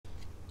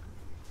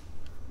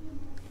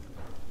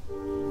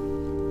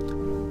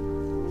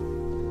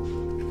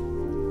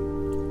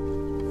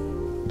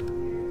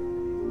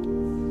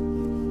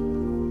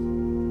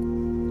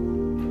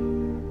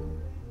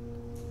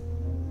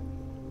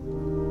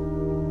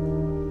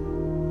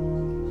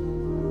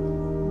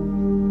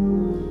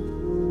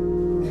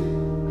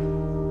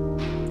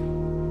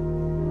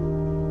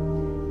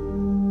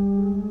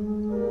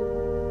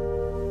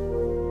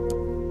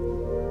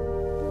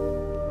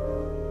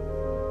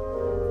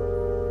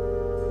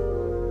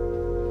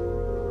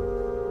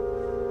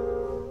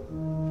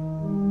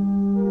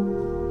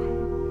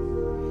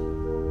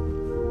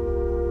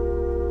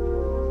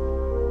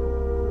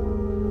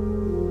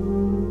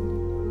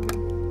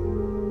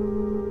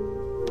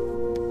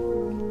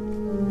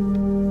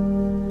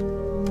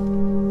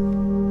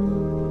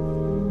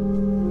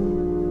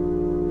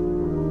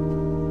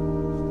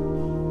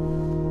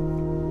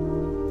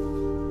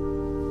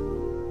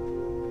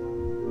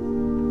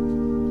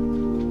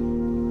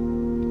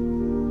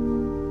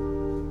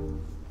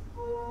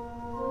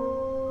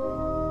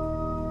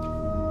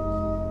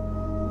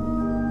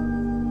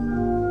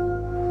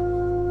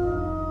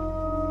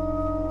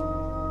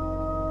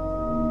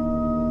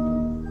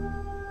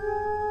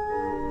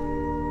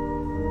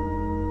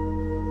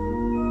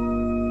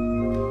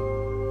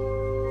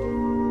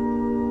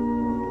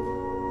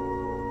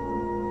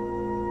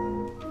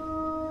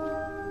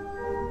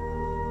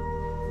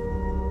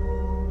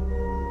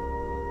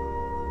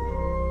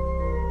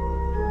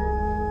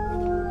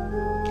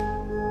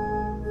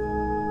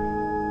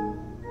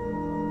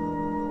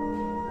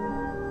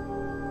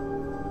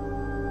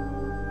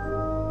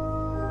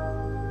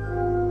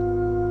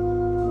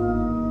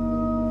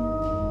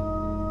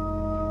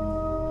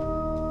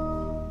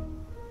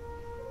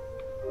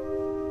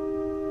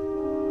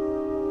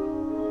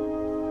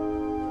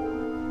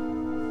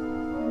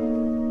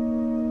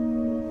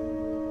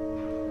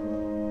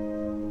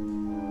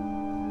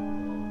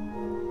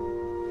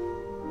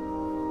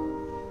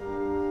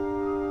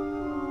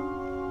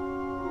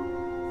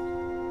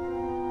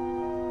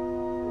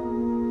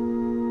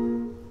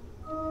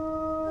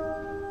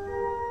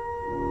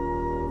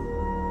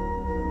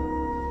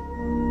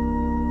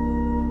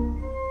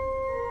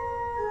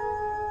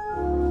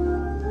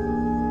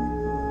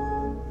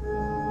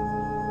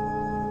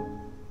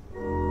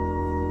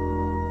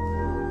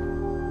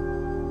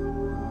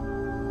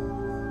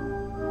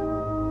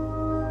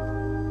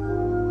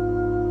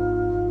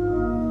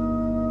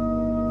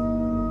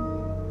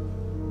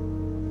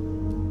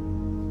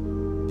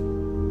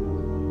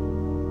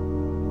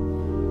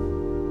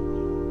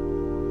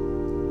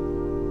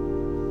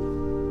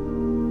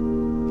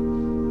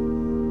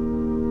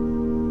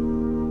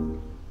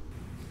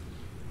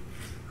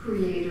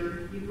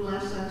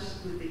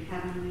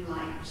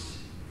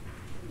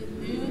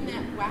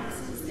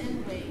waxes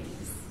and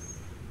wanes,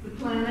 the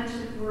planets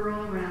that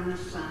whirl around the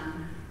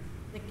sun,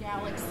 the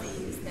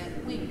galaxies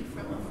that wink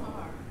from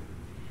afar.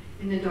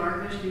 In the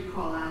darkness you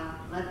call out,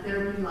 let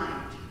there be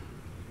light.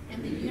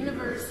 And the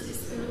universe is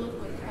filled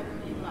with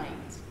heavenly light.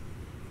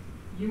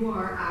 You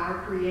are our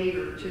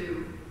creator,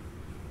 too.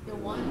 The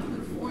one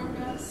who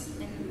formed us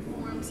and who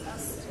forms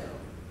us still.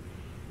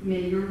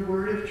 May your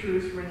word of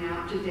truth ring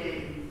out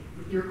today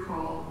with your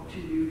call to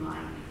new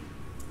life.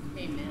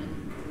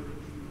 Amen.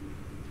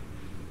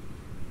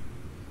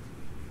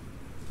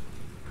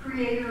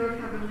 Creator of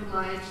heavenly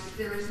lights,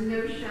 there is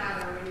no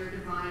shadow in your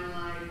divine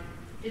light.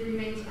 It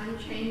remains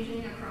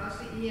unchanging across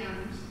the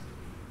eons,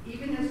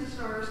 even as the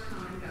stars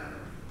come and go.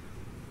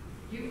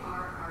 You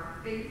are our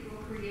faithful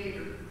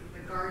creator, the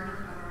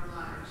gardener of our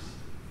lives.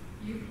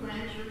 You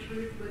plant your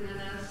truth within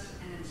us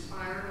and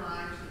inspire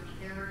lives of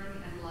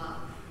caring and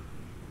love.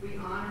 We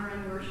honor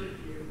and worship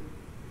you.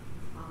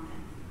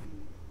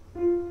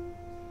 Amen.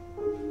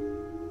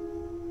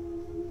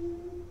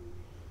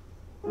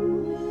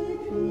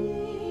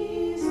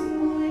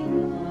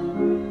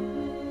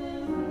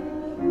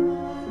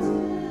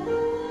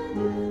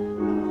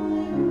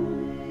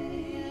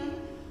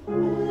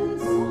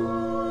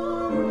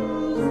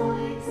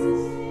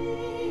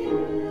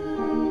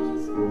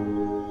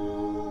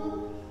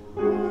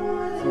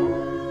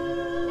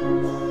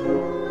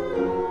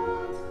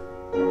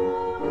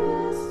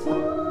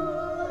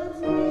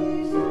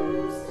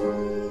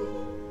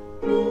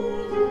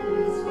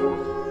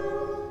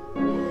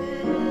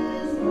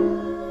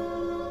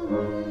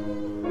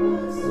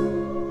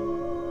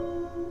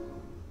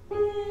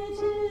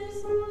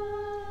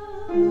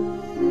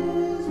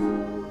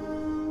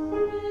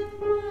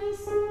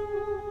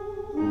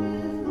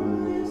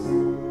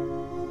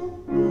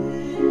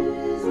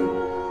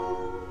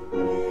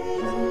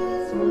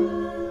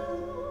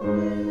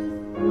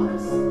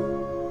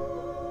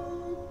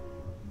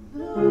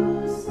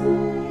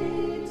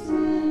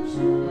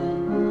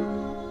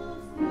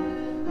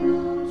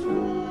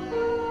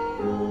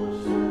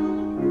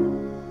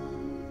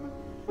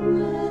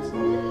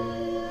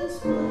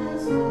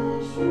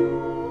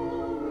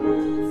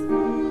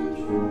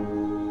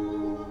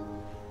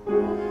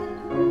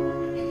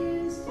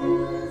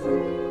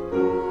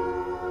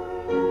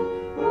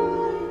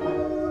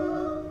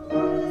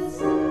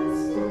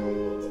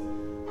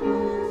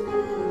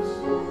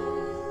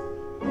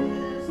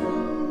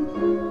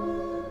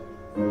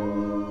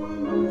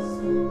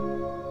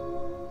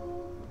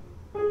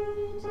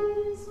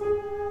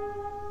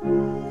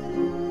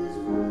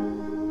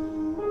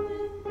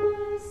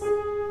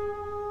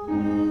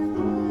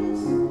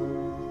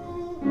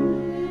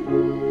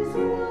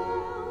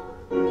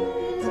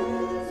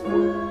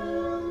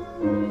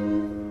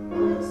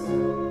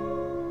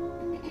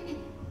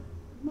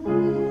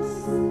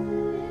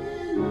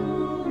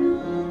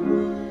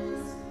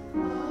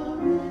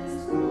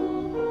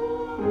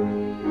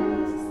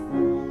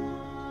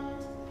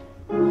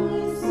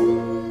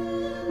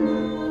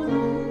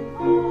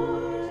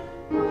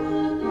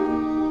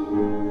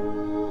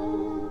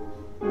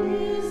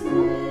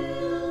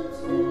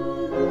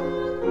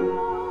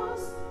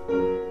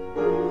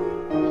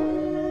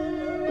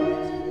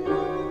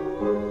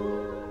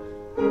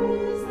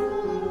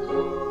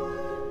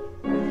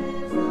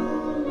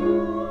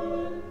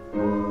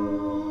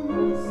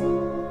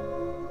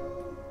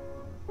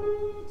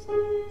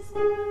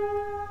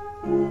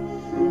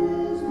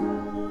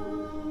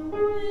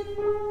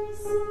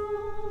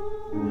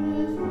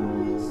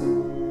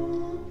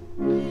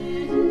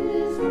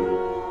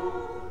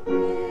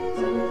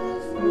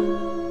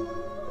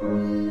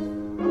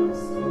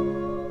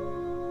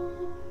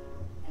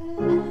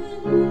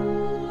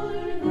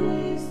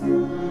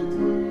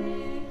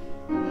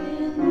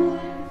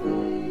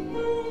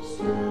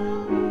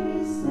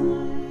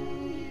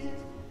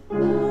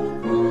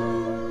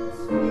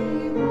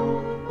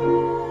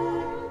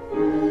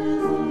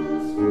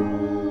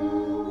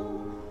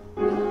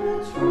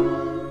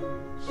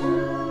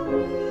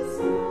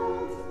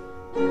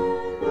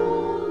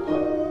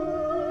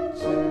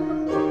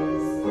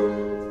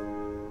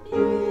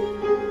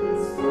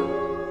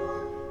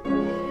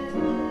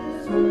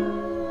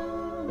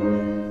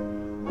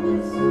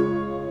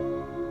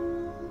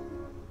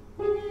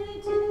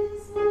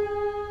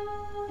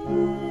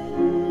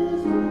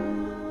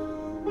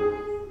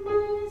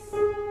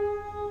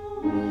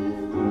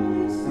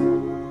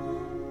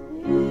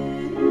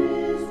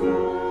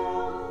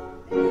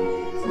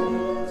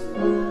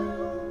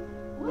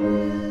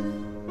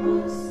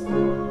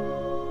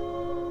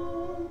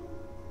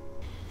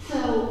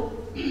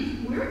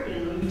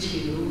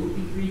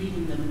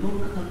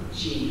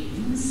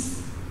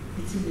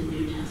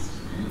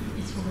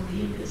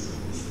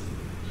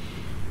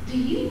 Do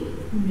you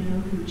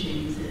know who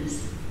James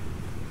is?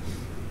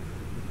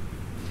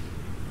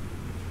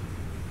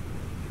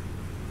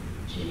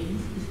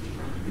 James is the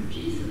brother of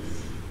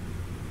Jesus.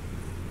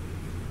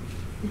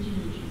 Did you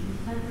know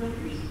Jesus had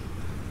brothers?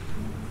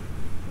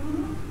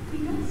 He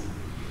does.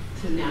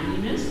 So now you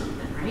know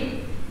something,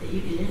 right? That you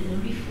didn't know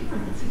before.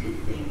 That's a good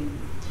thing.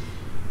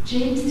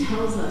 James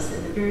tells us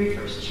in the very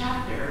first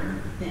chapter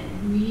that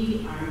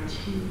we are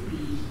to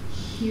be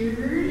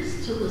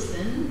hearers to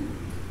listen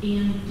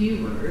and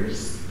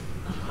doers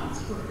of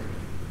God's word.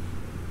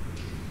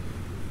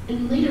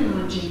 And later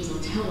on, James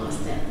will tell us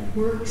that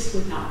works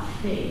without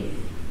faith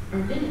are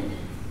dead.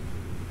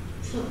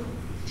 So,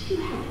 do you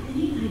have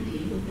any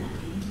idea what that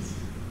means?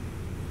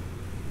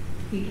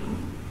 You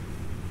don't?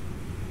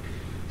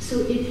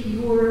 So if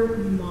your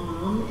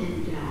mom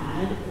and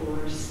dad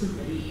or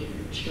somebody here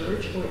at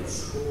church or at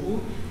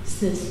school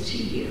says to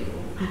you,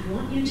 I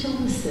want you to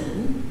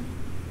listen,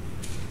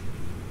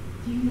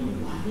 do you know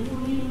why they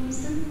want you to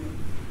listen?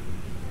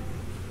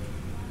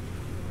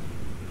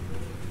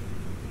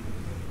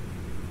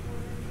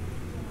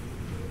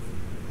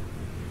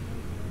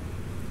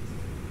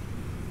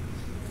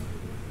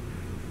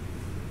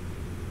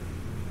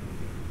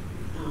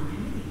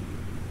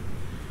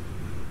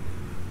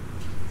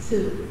 So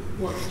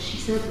what she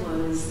said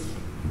was,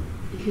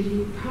 because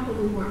you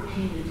probably weren't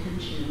paying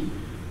attention,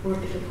 or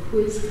if a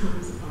quiz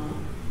comes up,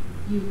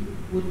 you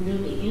would know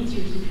the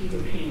answers if you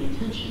were paying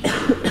attention.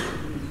 Yeah.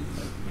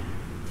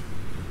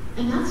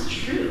 And that's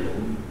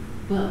true,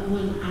 but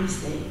when I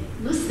say,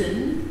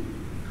 listen,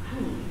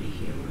 I want you to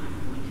hear what I'm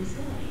going to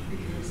say,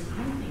 because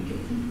I think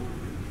it's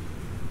important.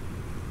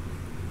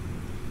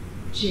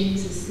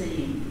 James is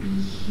saying,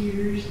 be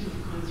hearers of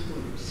God's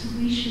word. So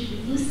we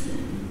should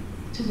listen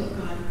to what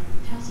God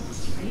tells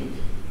us, right?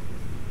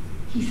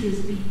 He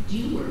says be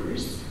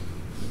doers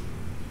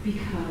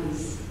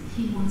because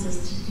he wants us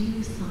to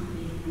do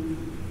something when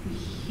we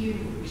hear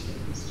what we're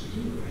supposed to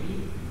do,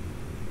 right?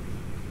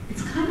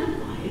 It's kind of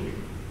like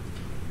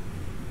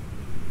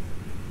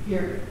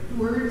your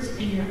words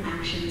and your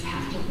actions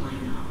have to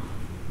line up.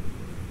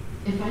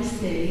 If I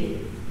say,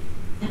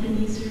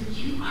 Ebenezer,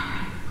 you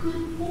are a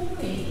good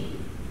boy,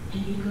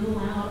 and you go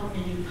out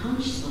and you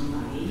punch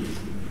somebody,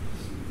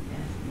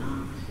 that's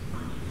not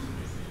funny,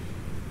 is it?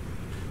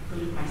 But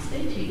if I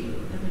say to you,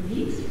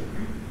 Ebenezer,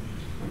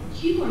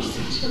 you are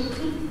such a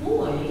good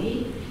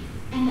boy,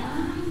 and I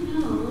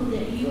know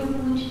that you are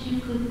going to do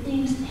good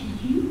things,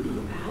 and you go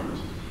out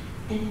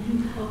and you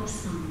help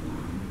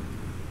someone.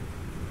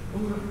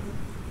 Or,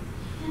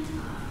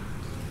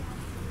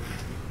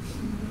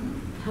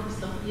 help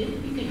someone.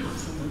 You can help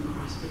someone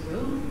cross the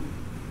road.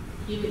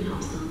 You can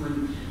help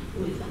someone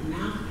with a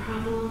math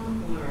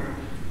problem or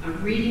a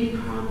reading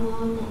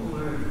problem,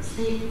 or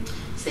say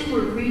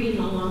we're reading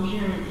along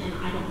here and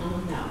I don't know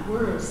what that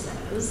word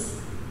says.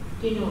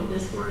 Do you know what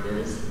this word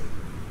is?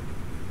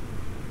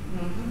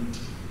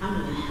 I'm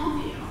going to help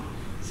you.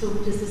 So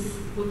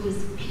what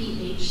does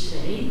PH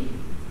say?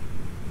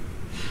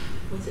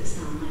 What's it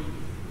sound like?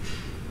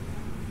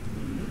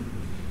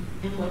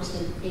 And what's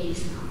an A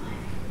sound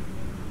like?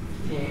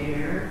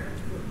 Fair.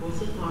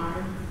 What's it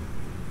R?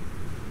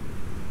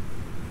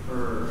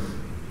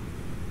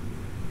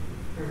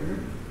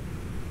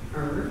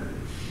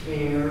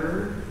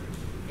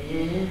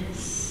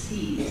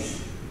 Pharisees.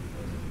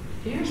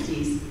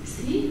 Pharisees.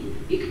 See?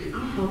 I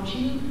helped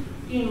you.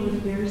 You know what a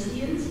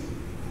Pharisee is?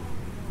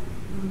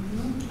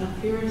 A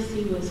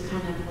Pharisee was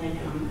kind of like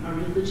a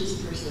religious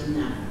person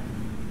that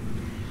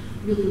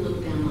really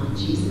looked down on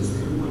Jesus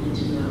and wanted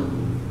to know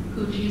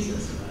who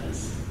Jesus was.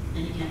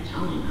 And he kept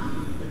telling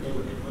them, but they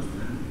wouldn't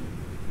listen.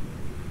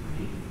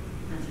 Right?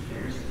 That's a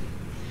Pharisee.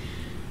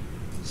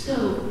 So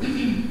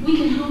we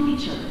can help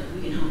each other.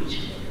 We can help each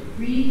other with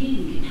reading.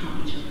 We can help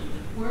each other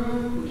with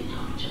work. We can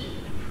help each other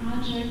with a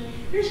project.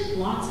 There's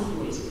lots of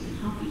ways we can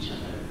help each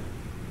other.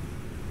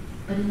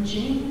 But in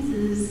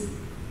James's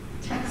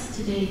text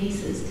today, he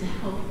says to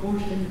help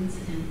orphans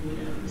and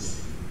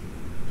widows.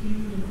 Do you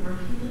know what an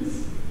orphan is?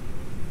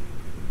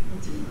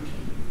 What's an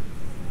orphan?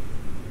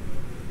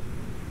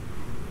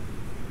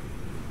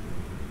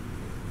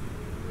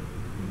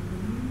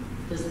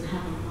 Doesn't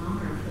have a mom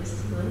or a place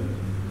to live.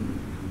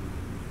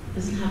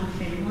 Doesn't have a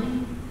family.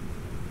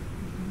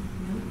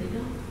 No, they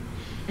don't.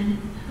 And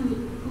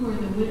who are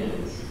the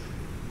widows?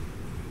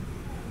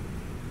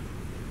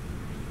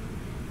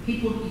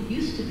 People who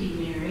used to be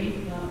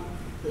married,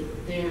 but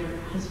their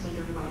husband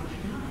or wife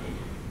died.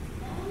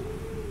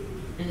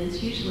 And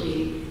it's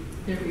usually,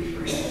 they're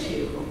referring to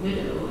a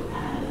widow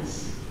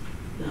as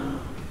the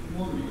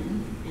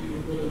woman and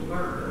the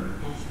widower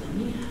as the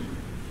man,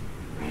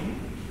 right?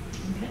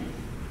 Okay?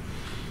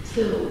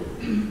 So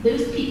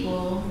those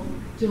people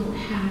don't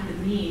have the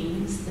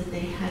means that they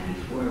had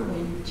before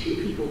when two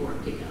people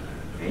work together,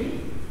 right?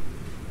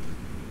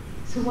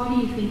 So why do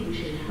you think we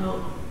should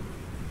help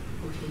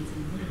orphans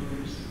and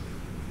widowers?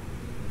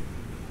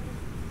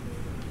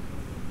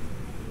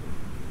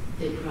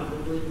 They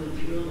probably went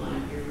through a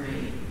lot, you're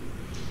right.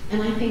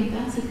 And I think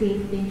that's a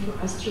good thing for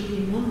us to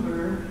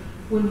remember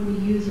when we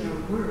use our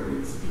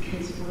words,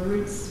 because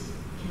words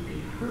can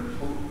be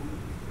hurtful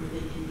or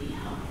they can be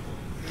helpful,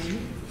 right?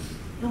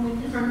 And we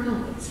never know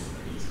what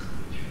somebody's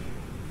going through.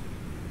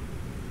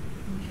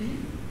 Okay?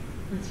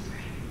 Let's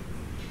pray.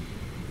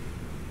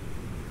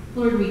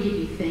 Lord, we give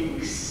you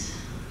thanks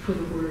for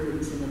the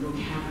words and the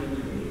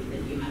vocabulary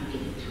that you have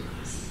given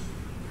to us.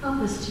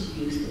 Help us to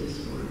use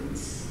those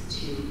words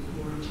to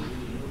glorify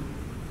you.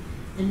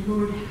 And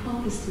Lord,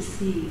 help us to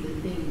see the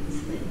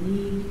things that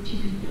need to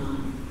be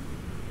done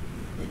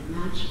that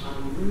match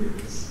our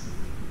words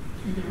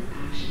and our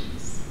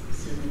actions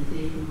so that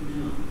they will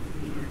know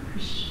we are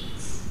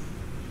Christians.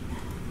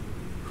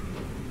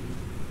 Amen.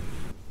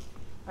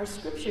 Our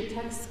scripture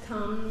text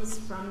comes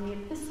from the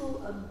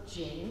Epistle of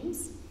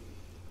James,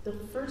 the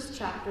first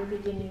chapter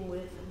beginning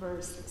with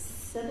verse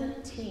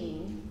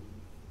 17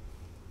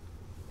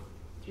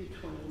 through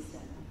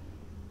 27.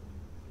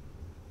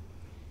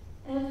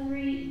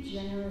 Every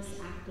generous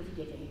act of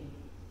giving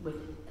with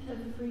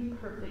every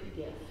perfect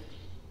gift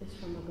is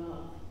from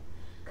above,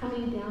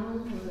 coming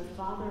down from the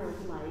Father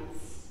of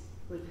lights,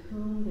 with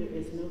whom there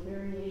is no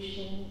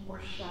variation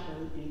or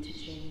shadow due to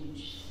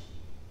change.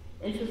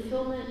 In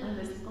fulfillment of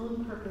his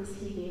own purpose,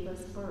 he gave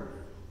us birth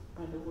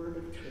by the word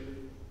of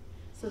truth,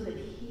 so that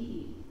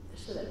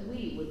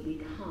we would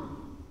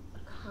become a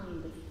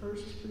kind of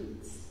first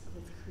fruits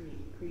of his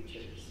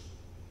creatures.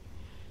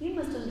 You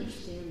must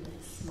understand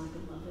this, my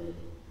beloved.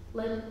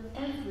 Let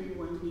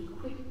everyone be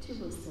quick to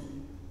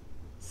listen,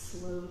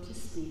 slow to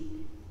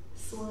speak,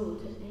 slow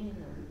to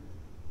anger,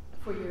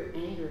 for your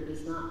anger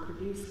does not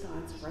produce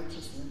God's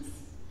righteousness.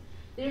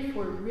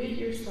 Therefore, rid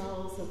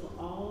yourselves of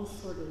all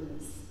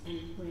sordidness and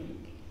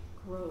rank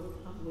growth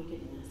of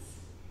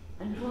wickedness,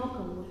 and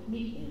welcome with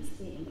meekness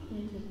the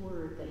implanted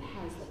word that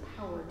has the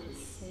power to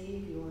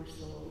save your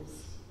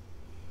souls.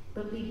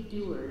 But be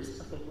doers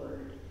of the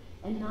word,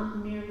 and not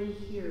merely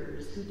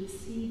hearers who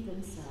deceive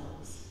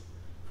themselves.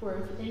 For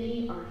if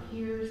any are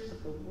hearers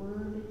of the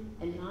word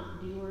and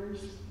not doers,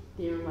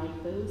 they are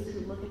like those who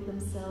look at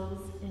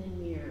themselves in a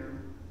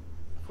mirror.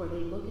 For they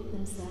look at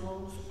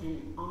themselves in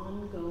an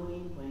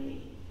ongoing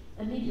way,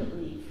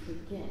 immediately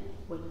forget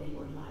what they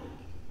were like.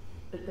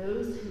 But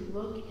those who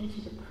look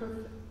into the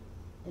perfect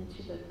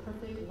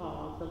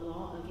law, the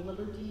law of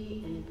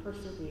liberty, and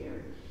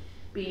persevere,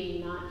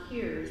 being not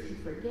hearers who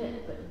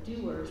forget, but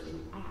doers who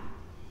act,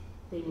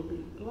 they will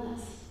be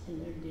blessed in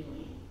their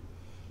doing.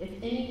 If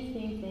any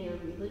think they are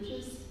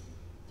religious,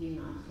 do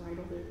not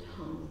bridle their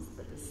tongues,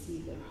 but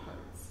deceive their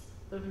hearts.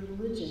 The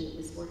religion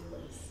is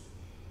worthless.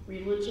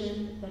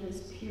 Religion that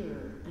is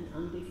pure and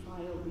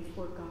undefiled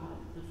before God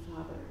the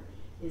Father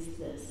is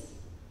this: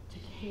 to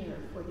care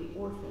for the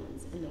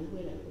orphans and the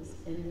widows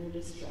in their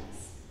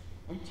distress,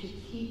 and to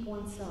keep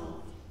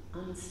oneself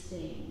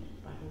unstained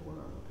by the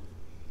world.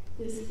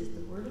 This is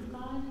the word of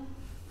God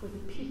for the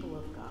people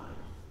of God.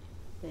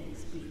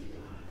 Thanks be to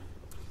God.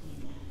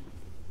 Amen.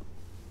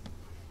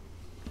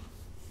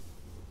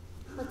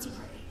 Let's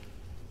pray.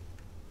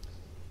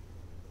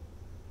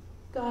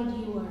 God,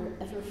 you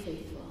are ever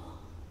faithful,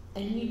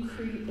 and you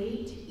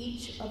create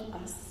each of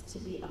us to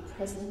be a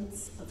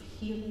presence of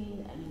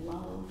healing and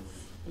love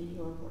in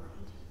your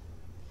world.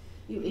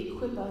 You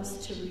equip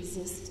us to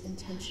resist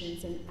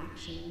intentions and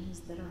actions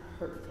that are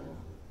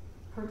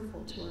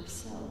hurtful to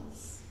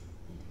ourselves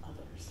and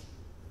others.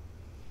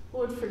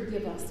 Lord,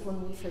 forgive us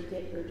when we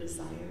forget your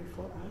desire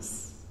for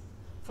us.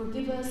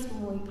 Forgive us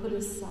when we put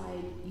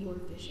aside your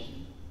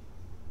vision.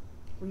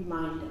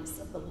 Remind us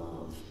of the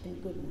love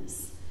and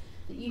goodness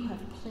that you have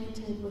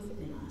planted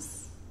within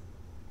us.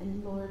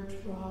 And Lord,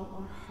 draw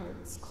our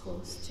hearts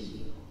close to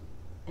you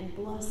and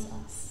bless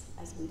us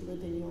as we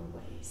live in your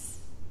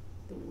ways,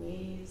 the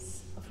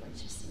ways of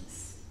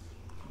righteousness.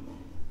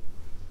 Amen.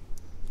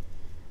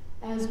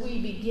 As we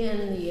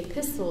begin the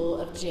Epistle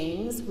of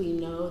James, we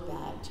know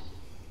that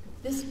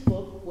this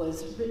book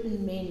was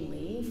written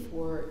mainly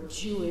for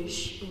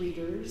Jewish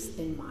readers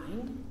in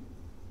mind.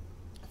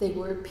 They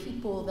were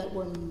people that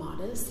were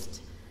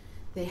modest.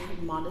 They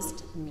had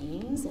modest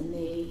means, and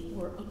they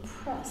were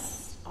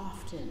oppressed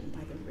often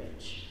by the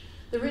rich.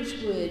 The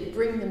rich would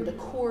bring them to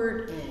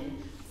court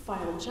and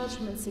file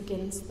judgments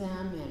against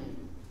them,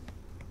 and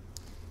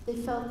they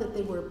felt that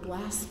they were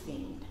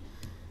blasphemed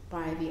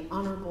by the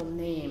honorable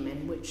name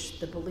in which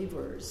the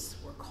believers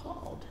were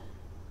called.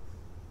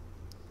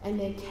 And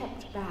they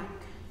kept back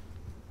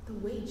the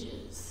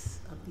wages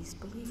of these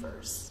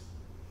believers.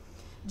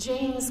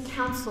 James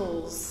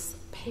counsels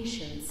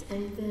patience,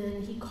 and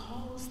then he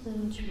calls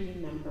them to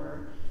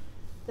remember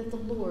that the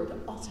Lord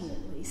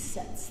ultimately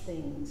sets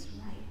things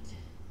right.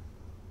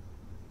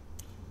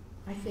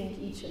 I think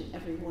each and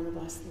every one of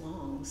us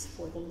longs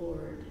for the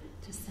Lord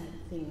to set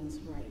things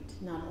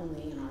right, not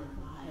only in our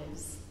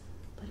lives,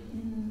 but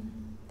in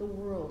the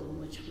world in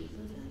which we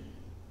live in.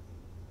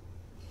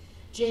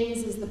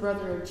 James is the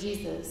brother of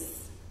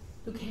Jesus,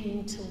 who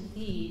came to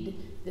lead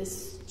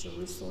this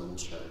Jerusalem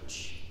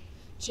church.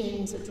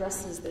 James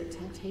addresses their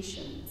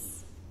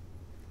temptations,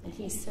 and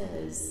he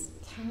says,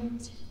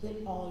 "Count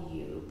it all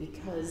you,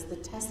 because the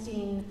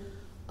testing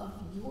of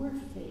your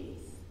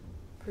faith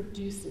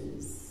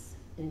produces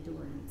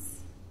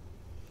endurance."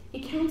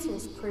 He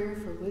counsels prayer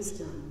for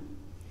wisdom,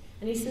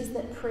 and he says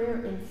that prayer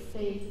and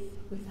faith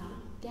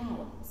without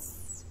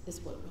doubts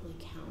is what really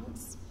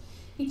counts.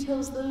 He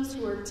tells those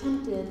who are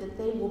tempted that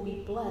they will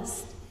be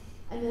blessed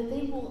and that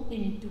they will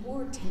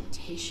endure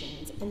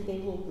temptations and they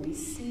will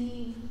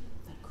receive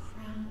the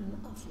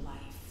crown of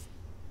life,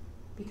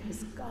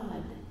 because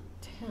God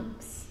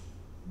tempts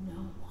no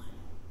one.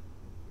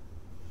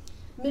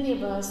 Many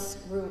of us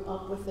grew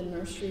up with the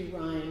nursery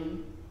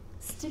rhyme,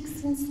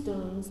 "Sticks and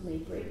stones may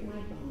break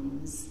my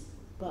bones,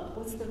 but"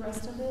 what's the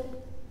rest of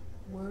it?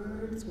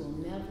 "Words will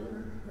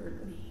never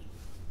hurt me."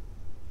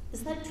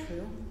 Is that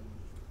true?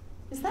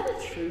 Is that a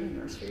true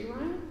nursery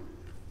rhyme?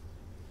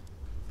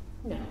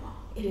 No,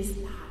 it is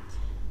not.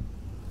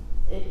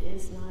 It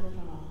is not at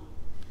all.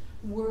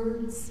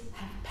 Words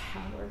have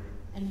power,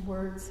 and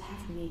words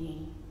have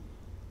meaning.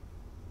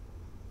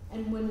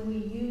 And when we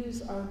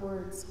use our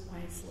words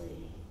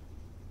wisely,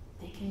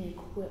 they can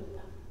equip,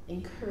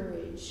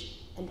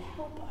 encourage, and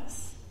help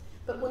us.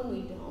 But when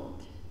we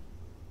don't,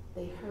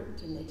 they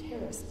hurt and they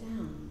tear us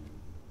down.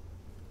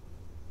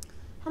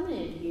 How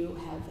many of you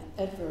have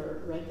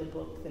ever read the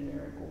book, The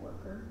Miracle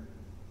Worker?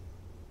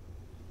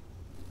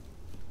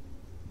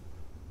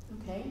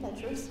 Okay,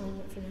 that's your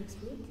assignment for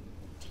next week.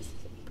 Just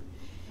kidding.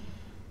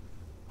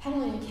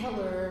 Helen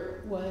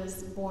Keller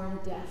was born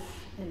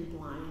deaf and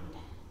blind.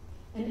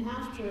 And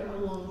after a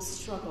long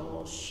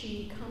struggle,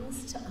 she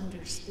comes to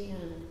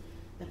understand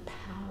the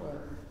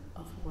power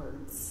of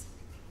words.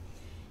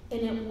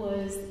 And it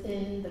was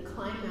in the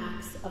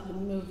climax of the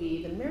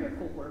movie, The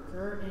Miracle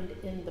Worker, and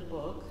in the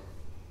book,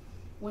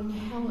 when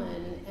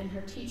Helen and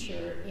her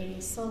teacher,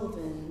 Annie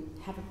Sullivan,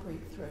 have a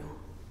breakthrough.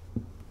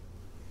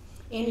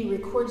 Annie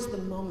records the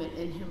moment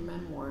in her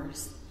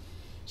memoirs.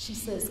 She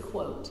says,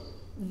 quote,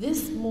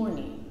 "This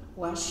morning,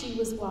 while she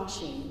was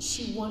washing,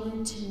 she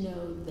wanted to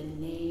know the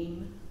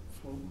name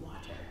for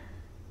water.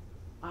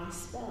 I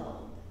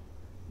spelled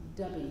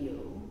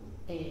W-A-T-E-R.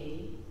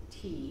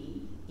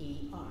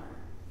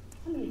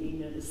 How many of you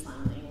know the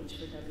sign language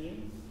for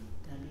W?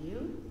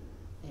 W-A-T-E-R.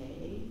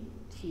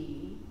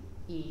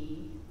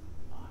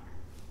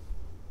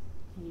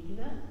 Can you do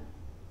that?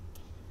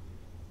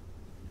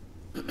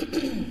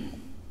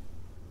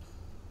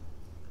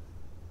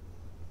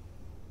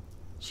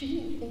 She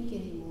didn't think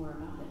any more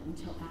about it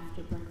until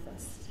after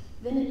breakfast.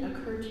 Then it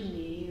occurred to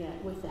me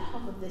that with the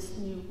help of this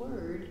new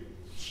word,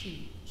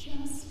 she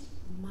just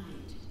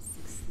might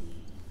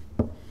succeed.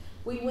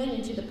 We went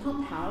into the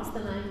pump house,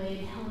 then I made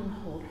Helen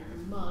hold her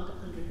mug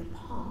under the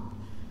pump,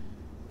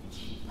 and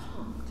she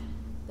pumped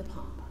the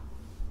pump.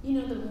 You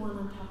know the one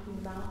I'm talking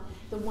about?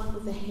 The one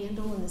with the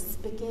handle and the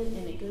spigot,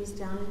 and it goes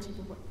down into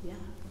the water. Yeah,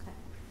 okay.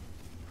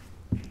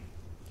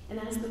 And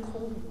as the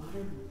cold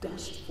water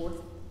gushed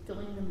forth,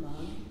 filling the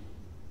mug,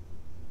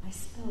 I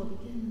spelled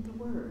again the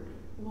word,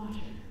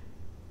 water.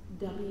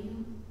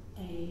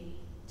 W-A-T-E-R,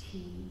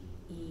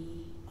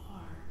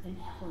 in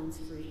Helen's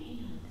free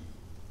hand.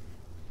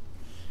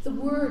 The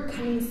word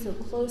coming so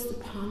close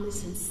upon the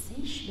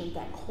sensation of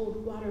that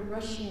cold water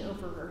rushing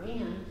over her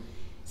hand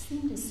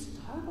seemed to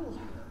startle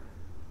her.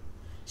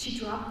 She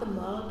dropped the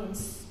mug and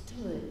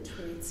stood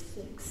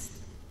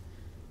transfixed.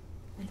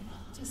 And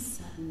all of a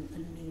sudden, a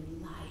new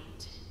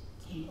light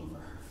came over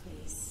her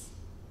face.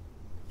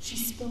 She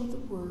spelled the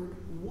word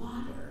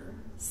water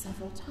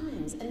several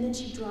times, and then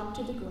she dropped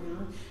to the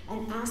ground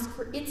and asked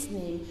for its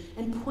name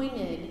and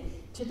pointed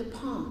to the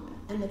pump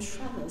and the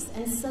trellis,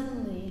 and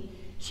suddenly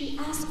she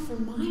asked for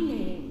my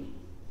name,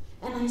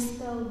 and I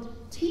spelled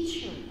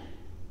teacher.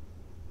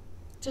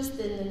 Just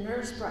then the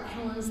nurse brought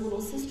Helen's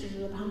little sister to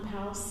the pump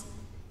house,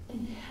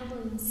 and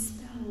Helen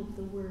spelled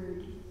the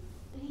word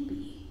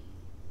baby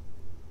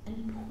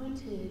and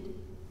pointed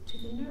to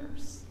the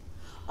nurse.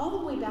 All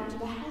the way back to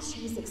the house,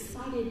 she was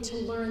excited to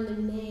learn the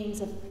names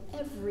of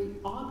every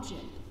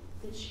object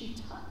that she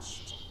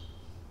touched.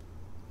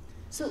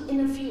 So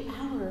in a few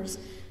hours,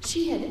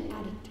 she had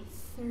added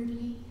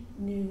 30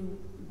 new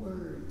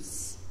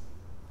words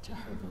to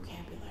her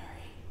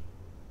vocabulary.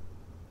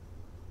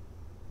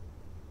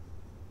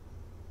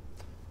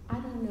 I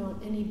don't know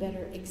any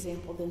better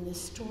example than this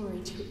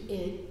story to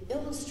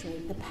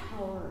illustrate the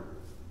power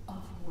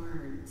of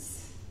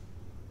words.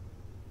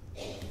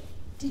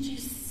 Did you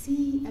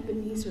see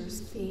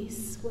Ebenezer's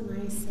face when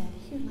I said,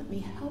 "Here, let me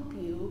help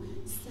you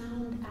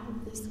sound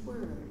out this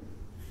word,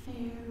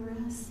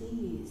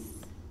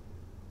 Pharisees"?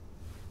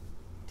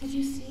 Did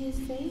you see his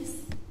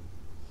face?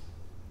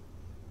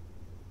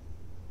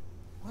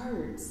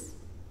 Words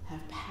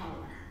have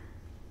power.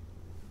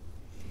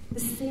 The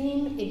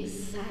same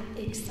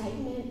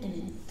excitement and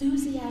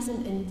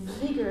enthusiasm and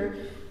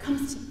vigor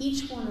comes to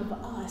each one of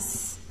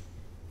us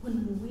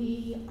when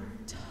we are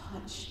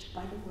touched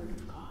by the Word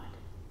of God.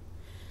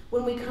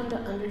 When we come to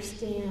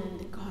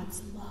understand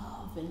God's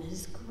love and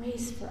his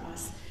grace for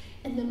us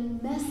and the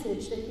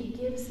message that he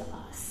gives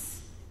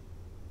us,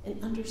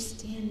 and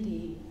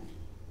understanding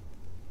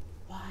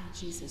why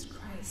Jesus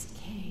Christ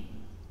came.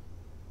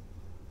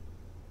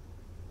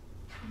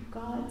 How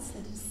God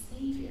sent a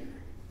Savior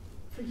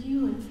for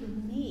you and for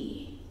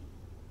me.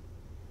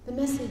 The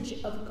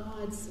message of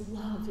God's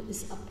love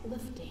is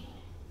uplifting.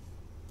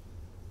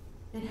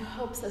 It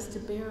helps us to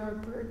bear our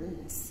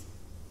burdens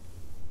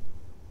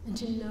and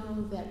to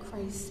know that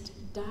Christ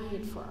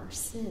died for our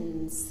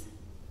sins,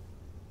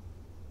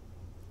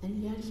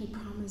 and yet he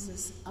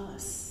promises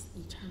us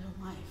eternal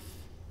life.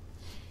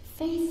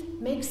 Faith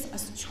makes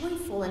us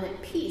joyful and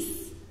at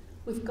peace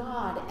with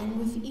God and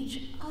with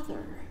each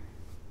other.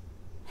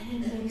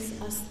 And it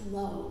makes us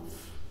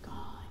love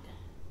God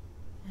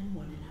and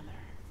one another.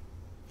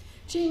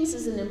 James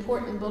is an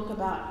important book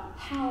about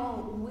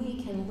how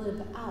we can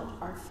live out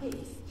our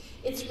faith.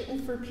 It's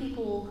written for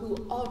people who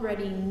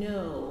already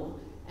know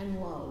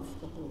and love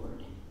the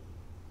Lord.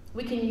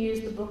 We can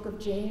use the book of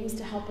James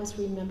to help us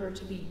remember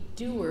to be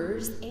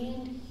doers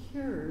and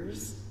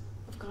hearers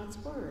of God's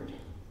word.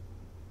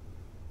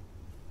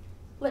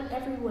 Let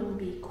everyone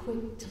be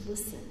quick to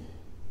listen,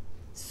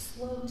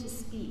 slow to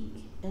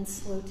speak, and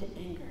slow to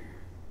anger.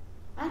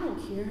 I don't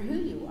care who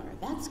you are.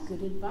 That's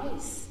good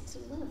advice to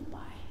live by.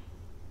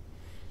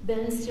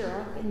 Ben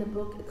Sirach in the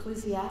book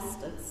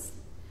Ecclesiastes,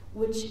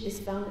 which is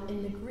found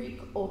in the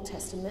Greek Old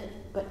Testament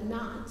but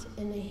not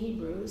in the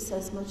Hebrew,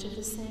 says much of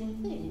the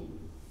same thing.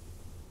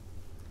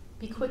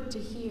 Be quick to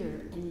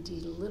hear and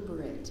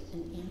deliberate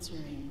in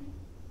answering.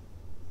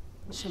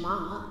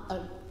 Shammah,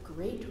 a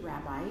great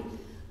rabbi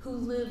who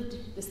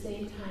lived the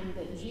same time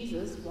that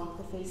Jesus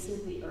walked the face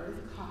of the earth,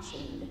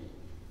 cautioned.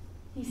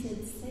 He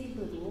said, say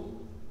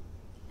little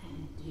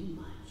and do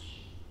much.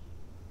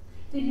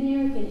 The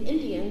American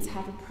Indians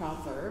have a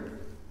proverb,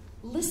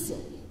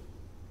 listen,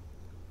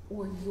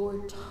 or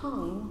your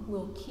tongue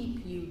will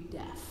keep you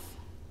deaf.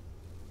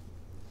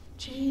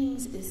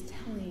 James is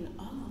telling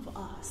all of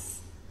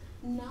us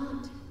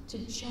not to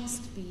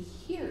just be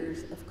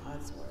hearers of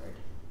God's word,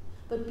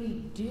 but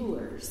be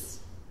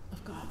doers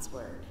of God's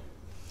word.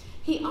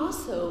 He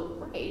also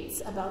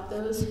writes about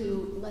those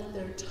who let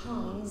their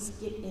tongues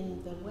get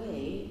in the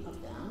way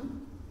of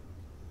them.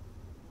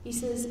 He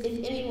says,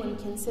 if anyone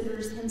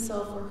considers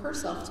himself or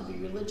herself to be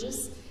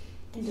religious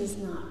and does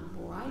not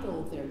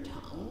bridle their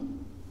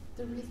tongue,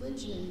 the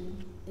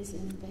religion is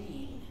in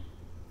vain.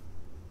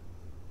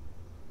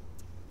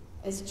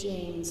 As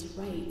James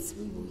writes,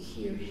 we will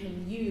hear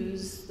him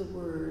use the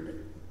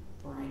word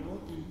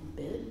bridle and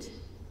bit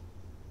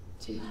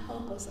to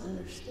help us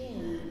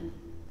understand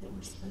that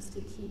we're supposed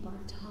to keep our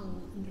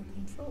tongue under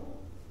control.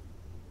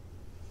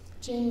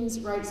 James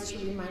writes to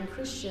remind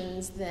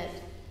Christians that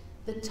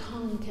the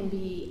tongue can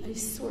be a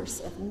source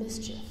of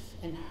mischief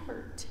and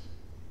hurt,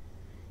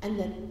 and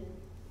that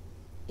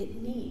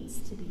it needs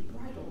to be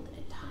bridled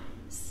at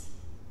times.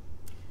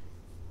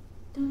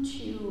 Don't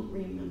you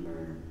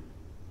remember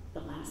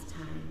the last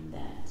time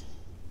that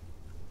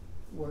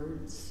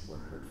words were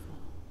hurtful?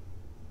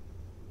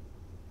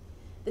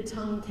 The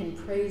tongue can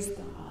praise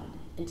God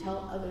and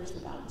tell others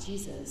about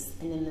Jesus,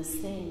 and in the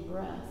same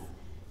breath,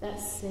 that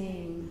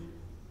same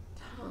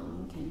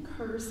tongue can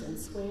curse and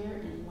swear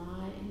and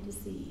lie and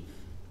deceive.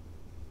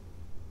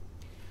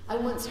 I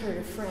once heard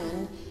a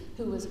friend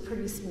who was a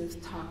pretty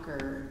smooth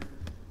talker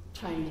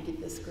trying to get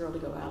this girl to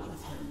go out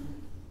with him.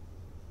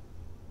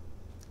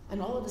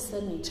 And all of a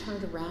sudden he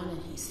turned around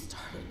and he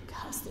started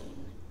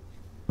cussing.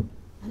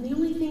 And the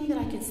only thing that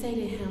I could say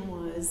to him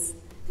was,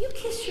 you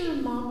kiss your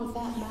mom with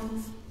that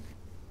mouth?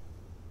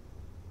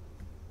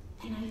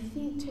 And I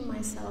think to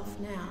myself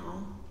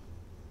now,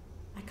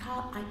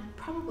 I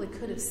probably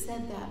could have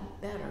said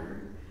that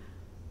better,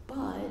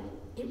 but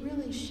it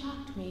really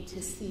shocked me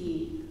to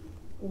see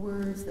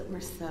words that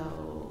were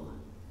so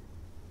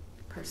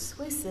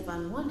persuasive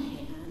on one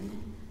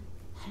hand,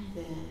 and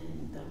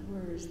then the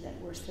words that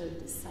were so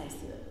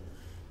decisive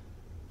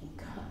and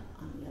cut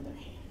on the other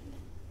hand.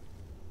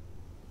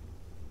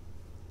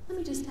 Let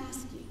me just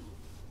ask you,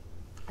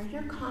 are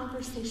your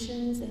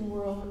conversations and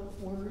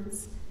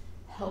words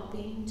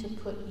helping to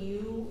put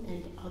you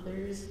and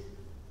others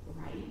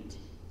right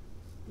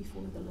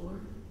before the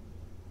Lord?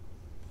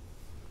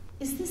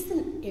 Is this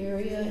an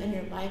area in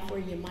your life where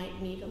you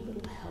might need a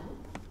little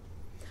help?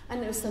 I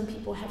know some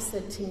people have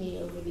said to me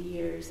over the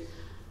years,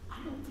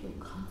 I don't feel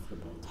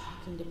comfortable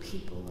talking to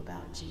people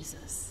about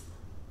Jesus.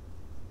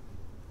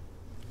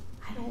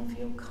 I don't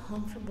feel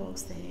comfortable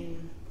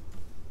saying,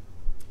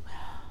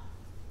 well,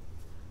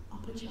 I'll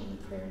put you on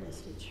the prayer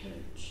list at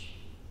church.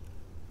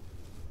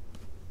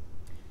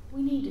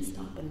 We need to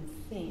stop and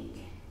think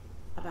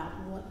about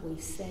what we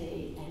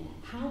say and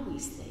how we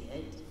say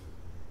it,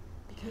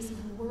 because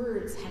our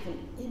words have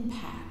an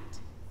impact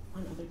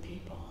on other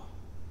people.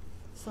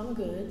 Some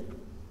good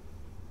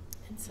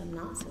and some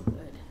not so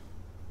good.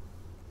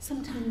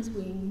 Sometimes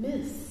we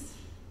miss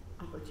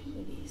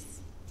opportunities.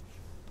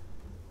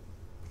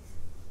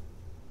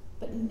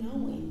 But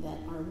knowing that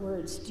our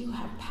words do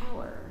have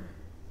power,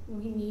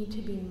 we need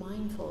to be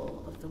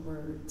mindful of the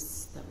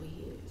words that we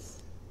use.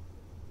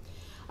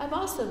 I've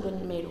also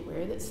been made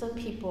aware that some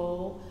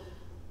people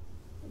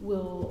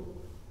will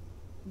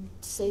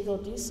say they'll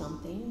do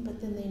something,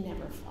 but then they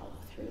never follow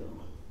through.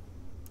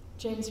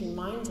 James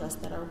reminds us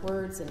that our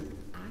words and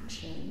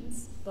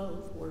actions,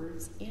 both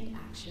words and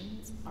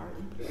actions, are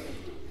important.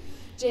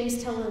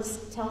 James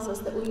tells us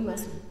that we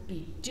must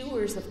be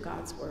doers of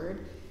God's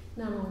word,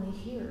 not only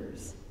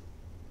hearers.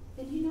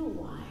 And you know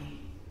why?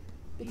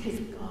 Because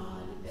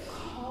God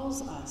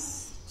calls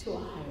us to a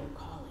higher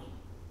calling.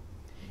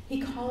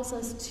 He calls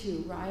us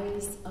to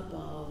rise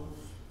above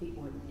the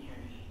ordinary.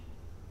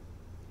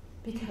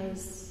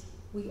 Because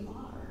we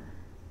are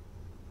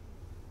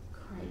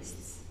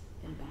Christ's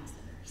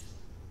ambassadors.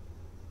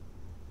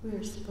 We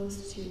are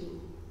supposed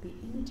to be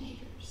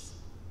imitators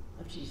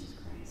of Jesus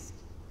Christ.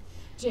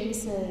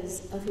 James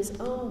says, of his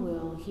own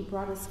will, he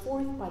brought us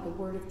forth by the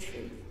word of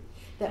truth,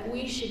 that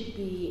we should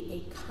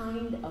be a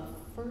kind of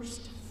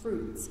first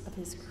fruits of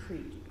his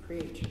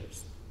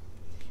creatures.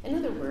 In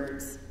other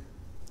words,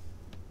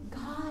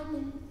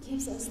 God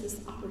gives us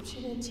this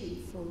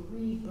opportunity for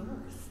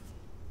rebirth,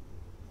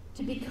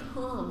 to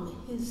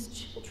become his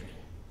children.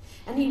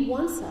 And he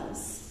wants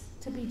us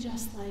to be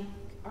just like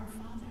our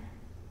Father.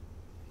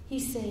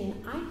 He's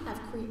saying, I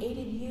have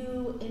created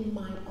you in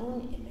my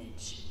own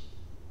image.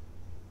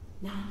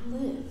 Now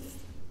live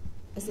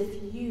as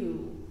if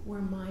you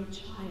were my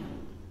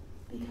child,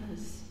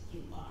 because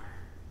you are.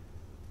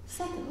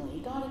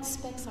 Secondly, God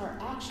expects our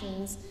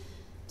actions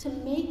to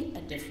make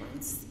a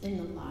difference in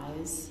the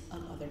lives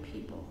of other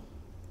people.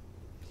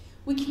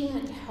 We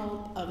can't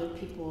help other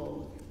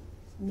people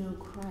know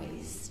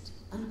Christ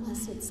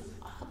unless it's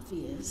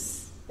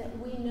obvious that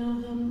we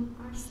know him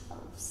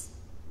ourselves.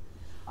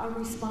 Our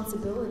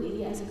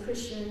responsibility as a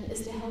Christian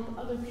is to help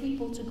other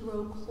people to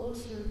grow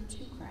closer to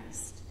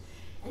Christ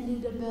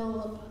and to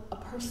develop a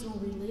personal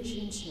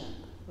relationship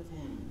with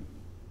him.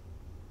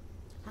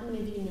 How many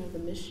of you know the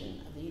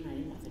mission of the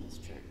United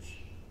Methodist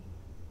Church?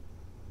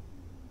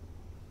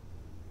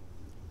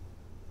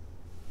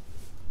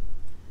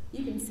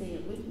 You can say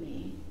it with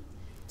me.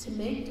 To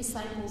make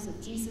disciples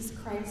of Jesus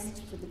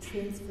Christ for the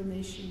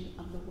transformation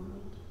of the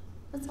world.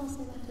 Let's all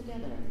say that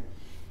together.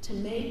 To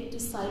make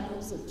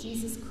disciples of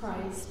Jesus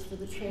Christ for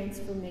the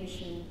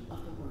transformation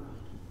of the world.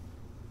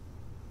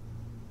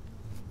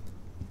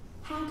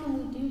 How can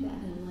we do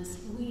that unless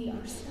we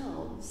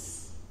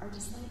ourselves are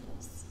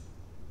disciples?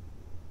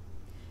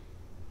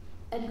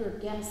 Edgar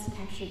Guest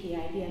captured the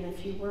idea in a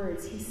few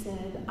words. He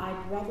said,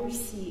 I'd rather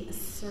see a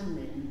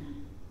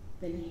sermon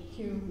than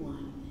hear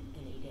one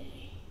any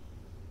day.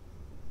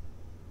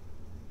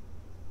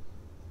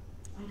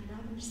 I'd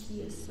rather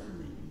see a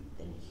sermon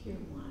than hear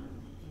one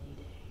any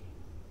day.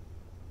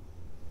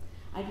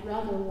 I'd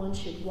rather one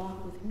should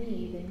walk with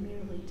me than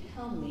merely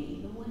tell me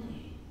the way.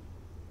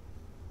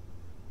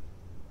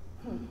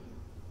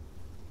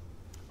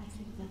 I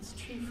think that's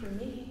true for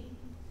me.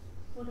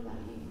 What about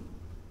you?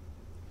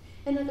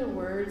 In other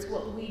words,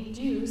 what we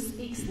do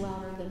speaks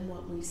louder than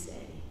what we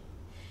say.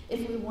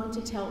 If we want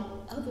to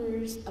tell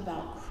others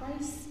about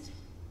Christ,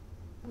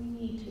 we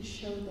need to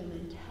show them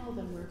and tell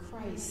them where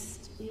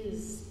Christ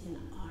is in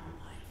our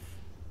life.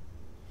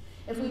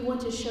 If we want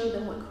to show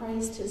them what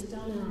Christ has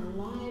done in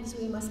our lives,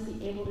 we must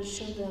be able to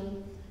show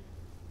them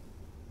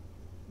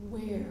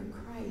where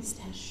Christ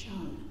has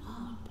shown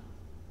up.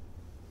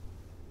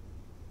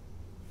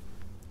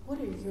 What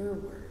are your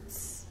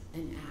words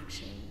and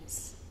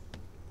actions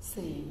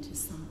saying to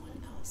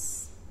someone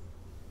else?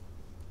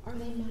 Are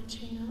they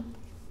matching up?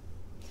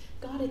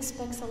 God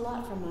expects a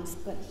lot from us,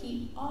 but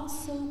he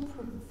also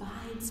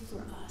provides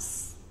for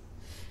us.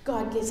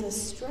 God gives us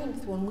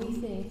strength when we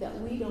think that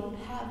we don't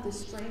have the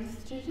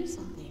strength to do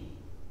something.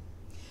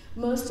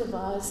 Most of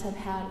us have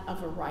had a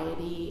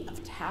variety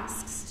of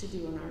tasks to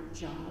do in our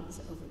jobs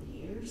over the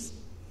years.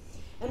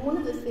 And one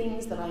of the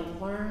things that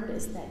I've learned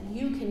is that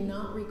you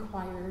cannot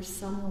require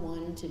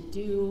someone to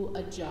do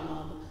a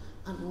job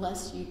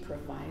unless you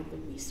provide the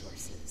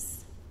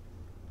resources.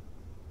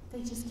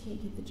 They just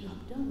can't get the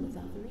job done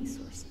without the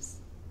resources.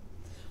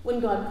 When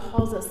God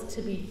calls us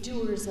to be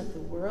doers of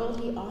the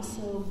world, he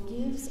also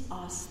gives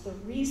us the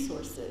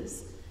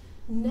resources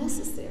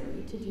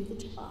necessary to do the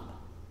job.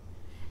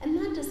 And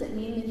that doesn't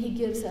mean that he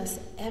gives us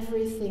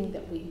everything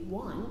that we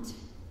want,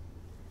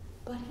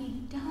 but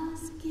he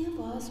does give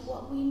us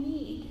what we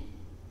need.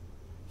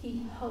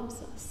 He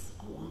helps us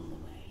along the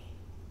way.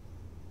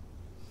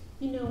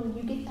 You know, when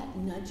you get that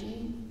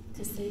nudging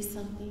to say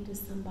something to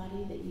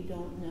somebody that you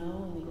don't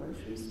know in the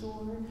grocery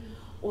store,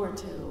 or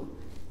to,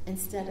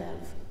 instead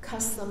of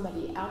cuss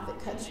somebody out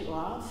that cuts you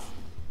off,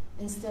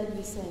 instead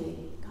you say,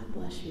 God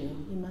bless you,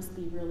 you must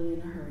be really in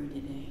a hurry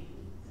today.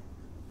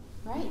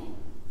 Right?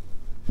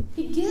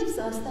 He gives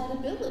us that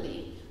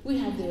ability. We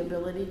have the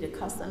ability to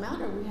cuss them out,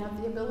 or we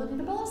have the ability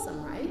to bless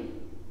them, right?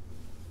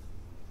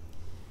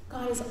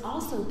 God has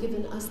also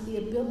given us the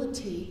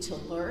ability to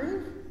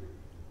learn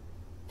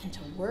and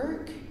to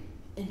work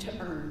and to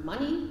earn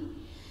money.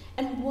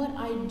 And what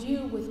I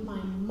do with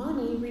my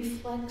money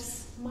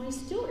reflects my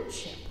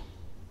stewardship.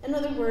 In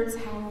other words,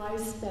 how I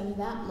spend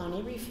that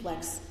money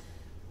reflects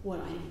what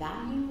I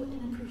value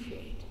and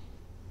appreciate.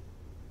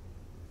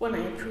 When I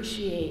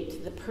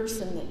appreciate the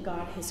person that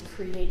God has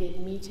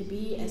created me to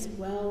be, as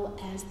well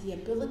as the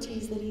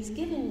abilities that he's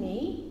given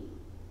me,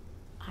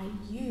 I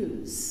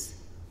use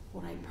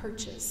what I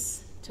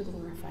purchase to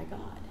glorify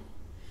God.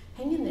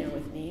 Hang in there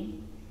with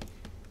me.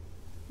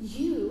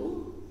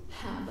 You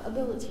have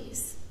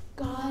abilities,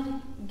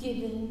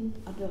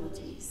 God-given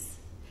abilities.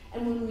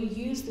 And when we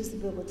use those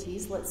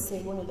abilities, let's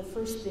say one of the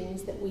first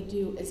things that we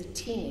do as a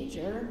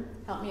teenager,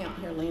 help me out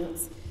here,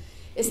 Lance,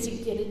 is to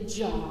get a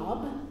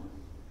job,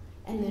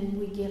 and then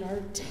we get our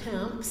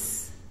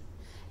temps,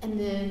 and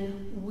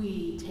then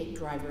we take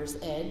driver's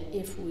ed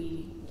if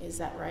we, is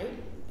that right?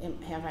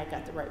 have I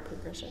got the right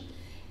progression?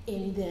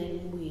 And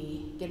then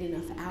we get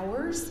enough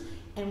hours,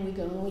 and we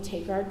go and we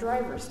take our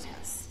driver's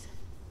test.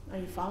 Are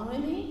you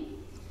following me?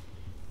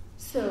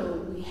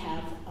 So we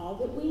have all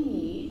that we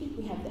need.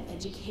 We have the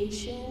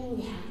education,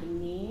 we have the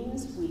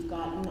means, we've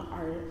gotten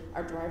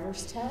our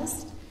driver's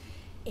test,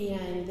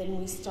 and then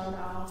we start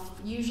off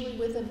usually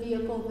with a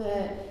vehicle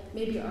that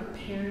maybe our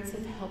parents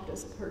have helped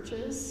us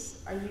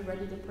purchase. Are you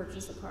ready to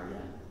purchase a car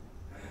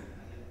yet?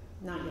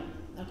 Not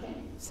yet. Okay.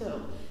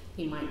 So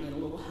you might need a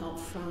little help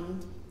from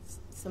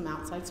some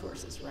outside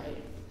sources,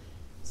 right?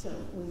 So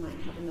we might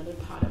have another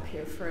pot up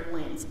here for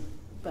Lance.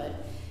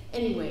 But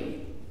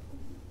anyway,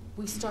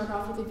 we start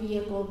off with a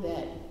vehicle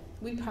that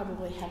we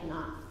probably have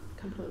not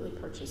completely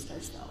purchased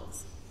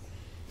ourselves.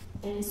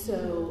 And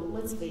so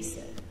let's face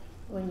it,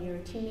 when you're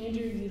a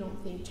teenager, you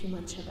don't think too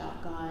much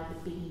about God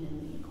being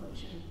in the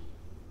equation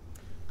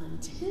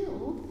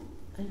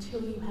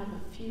until you have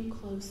a few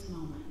close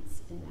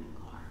moments in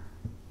that car.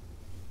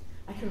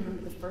 I can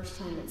remember the first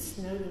time it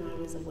snowed and I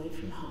was away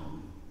from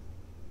home.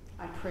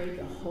 I prayed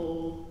the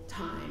whole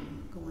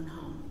time going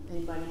home.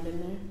 Anybody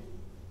been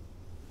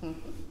there?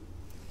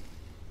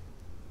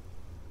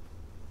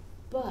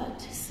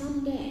 But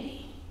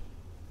someday,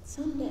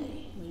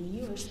 when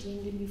you are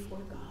standing before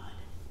God,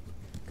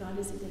 God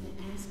isn't going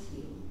to ask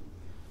you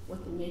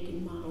what the make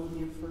and model of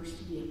your first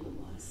vehicle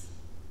was.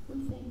 What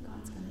do you think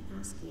God's going to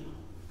ask you?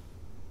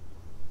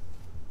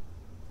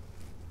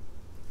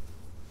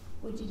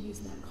 What did you use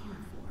that car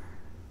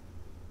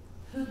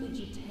for? Who did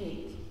you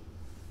take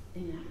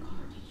in that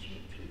car to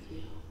church with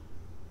you?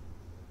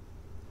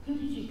 Who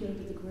did you go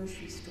to the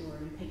grocery store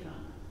and pick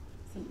up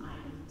some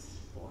items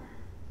for?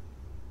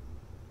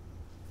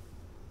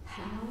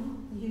 How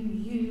you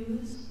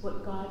use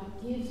what God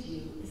gives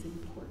you is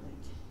important.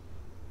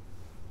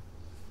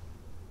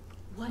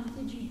 What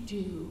did you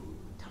do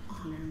to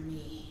honor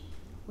me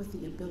with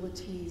the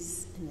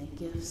abilities and the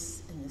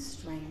gifts and the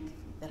strength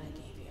that I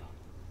gave you?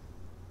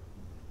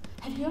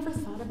 Have you ever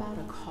thought about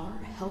a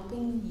car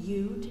helping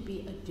you to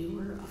be a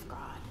doer of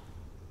God?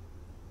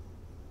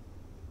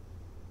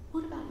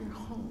 What about your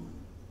home,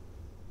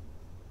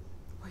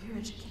 or your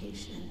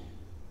education,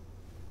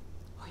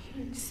 or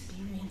your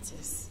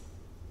experiences?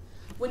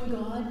 When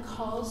God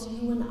calls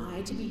you and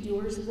I to be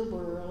doers of the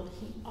world,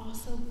 he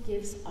also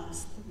gives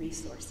us the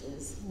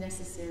resources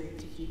necessary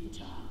to do the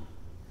job.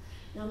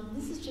 Now,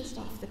 this is just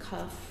off the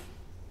cuff.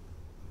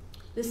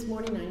 This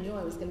morning I knew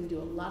I was going to do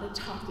a lot of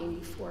talking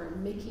before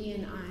Mickey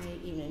and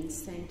I even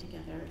sang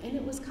together, and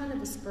it was kind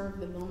of a spur of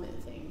the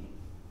moment thing,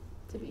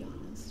 to be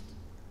honest.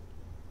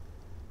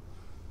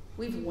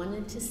 We've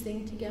wanted to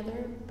sing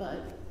together,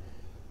 but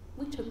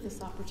we took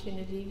this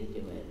opportunity to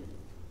do it.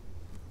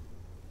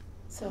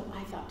 So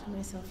I thought to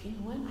myself, you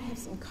know what, I have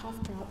some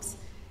cough drops,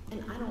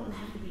 and I don't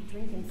have to be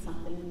drinking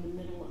something in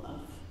the middle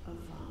of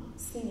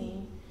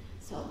singing.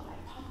 So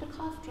I popped a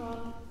cough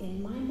drop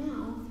in my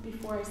mouth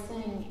before I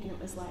sang, and it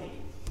was like,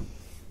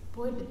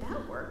 boy, did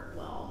that work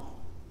well.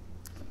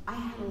 I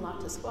had a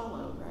lot to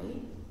swallow,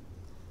 right?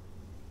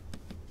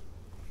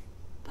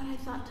 But I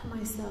thought to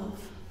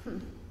myself,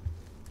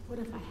 what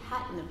if I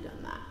hadn't have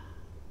done that?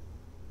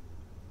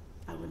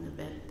 I wouldn't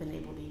have been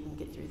able to even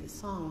get through the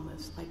song,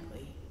 most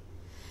likely.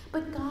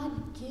 But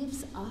God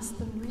gives us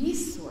the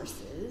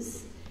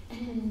resources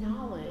and the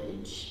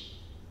knowledge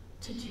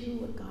to do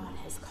what God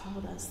has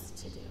called us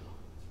to do.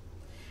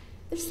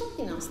 There's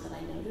something else that I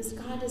noticed.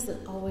 God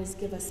doesn't always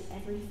give us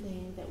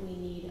everything that we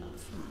need up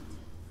front.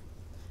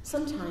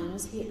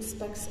 Sometimes he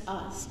expects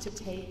us to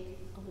take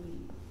a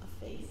leap of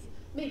faith.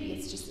 Maybe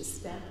it's just a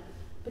step,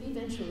 but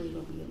eventually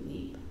it'll be a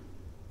leap.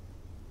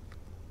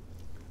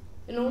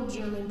 An old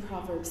German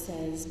proverb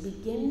says,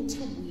 begin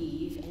to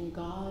weave and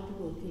God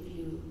will give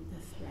you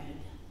the thread.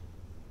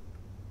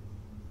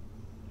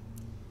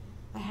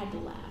 I had to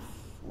laugh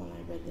when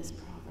I read this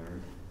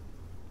proverb.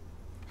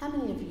 How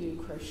many of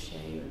you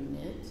crochet or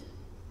knit?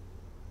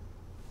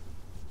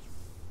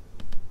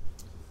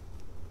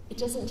 It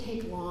doesn't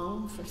take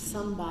long for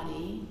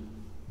somebody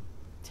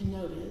to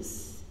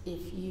notice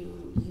if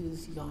you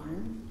use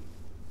yarn,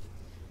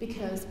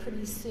 because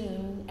pretty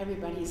soon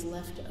everybody's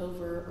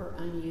leftover or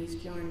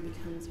unused yarn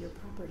becomes your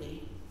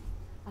property.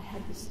 I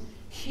had this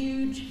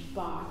huge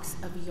box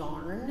of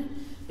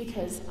yarn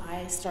because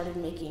I started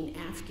making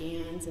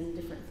Afghans and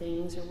different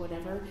things or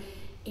whatever,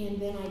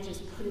 and then I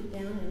just put it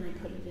down and I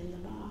put it in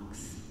the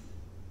box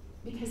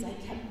because I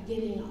kept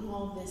getting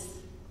all this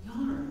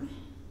yarn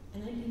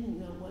and I didn't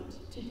know what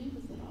to do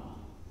with it all.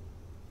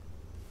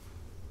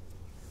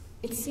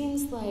 It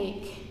seems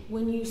like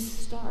when you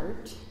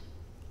start,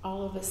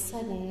 all of a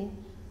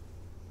sudden,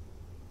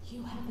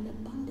 you have an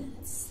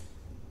abundance.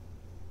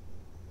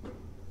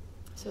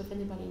 So if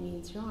anybody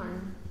needs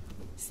yarn,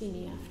 see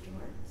me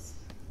afterwards.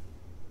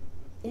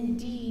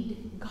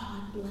 Indeed,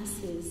 God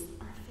blesses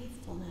our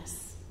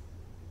faithfulness.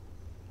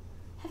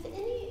 Have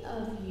any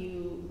of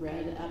you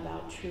read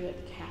about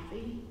Truett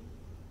Cathy?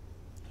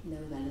 No,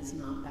 that is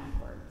not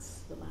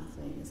backwards. The last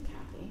name is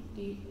Cathy.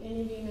 Do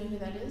any of you know who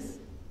that is?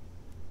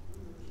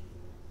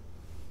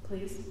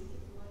 Please?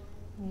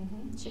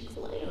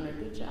 Chick-fil-A owner,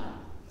 good job.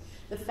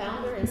 the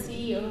founder and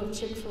CEO of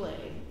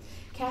Chick-fil-A.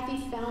 Kathy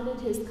founded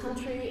his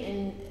company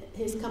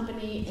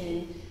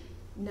in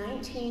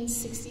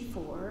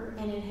 1964,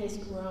 and it has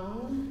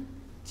grown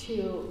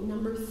to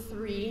number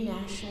 3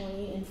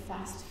 nationally in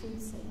fast food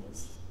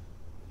sales.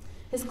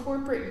 His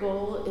corporate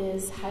goal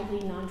is highly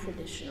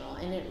non-traditional,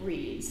 and it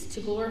reads, to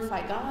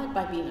glorify God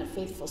by being a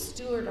faithful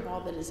steward of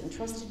all that is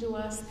entrusted to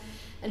us,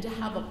 and to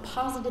have a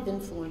positive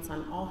influence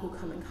on all who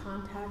come in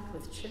contact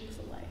with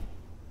Chick-fil-A.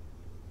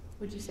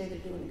 Would you say they're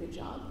doing a good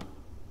job?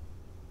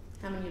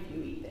 How many of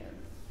you eat there?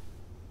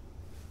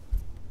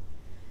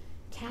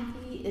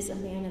 Kathy is a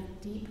man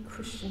of deep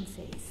Christian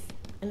faith,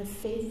 and a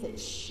faith that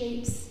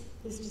shapes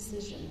his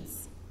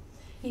decisions.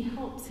 He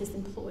helps his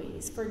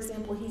employees. For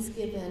example, he's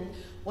given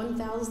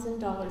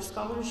 $1,000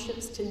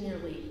 scholarships to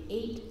nearly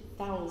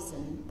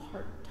 8,000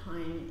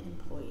 part-time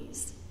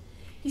employees.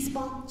 He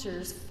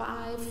sponsors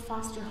 5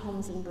 foster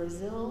homes in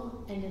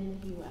Brazil and in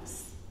the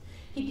U.S.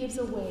 He gives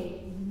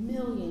away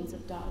millions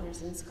of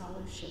dollars in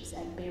scholarships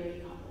at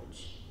Berry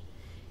College.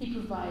 He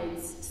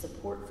provides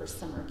support for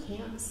summer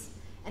camps,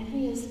 and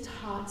he has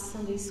taught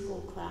Sunday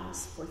school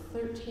class for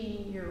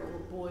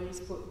 13-year-old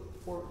boys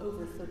for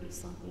over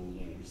 30-something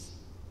years.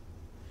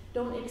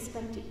 Don't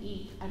expect to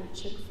eat at a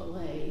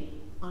Chick-fil-A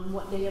on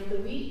what day of the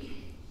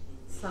week?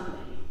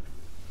 Sunday.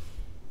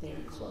 They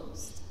are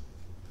closed.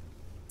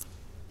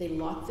 They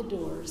lock the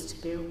doors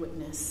to bear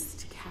witness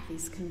to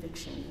Kathy's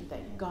conviction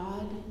that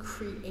God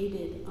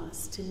created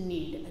us to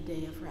need a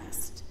day of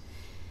rest.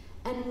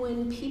 And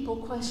when people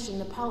question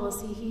the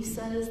policy, he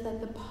says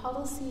that the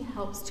policy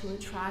helps to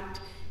attract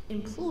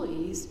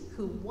employees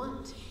who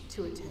want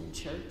to attend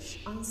church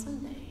on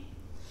Sunday.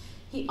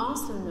 He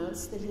also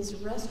notes that his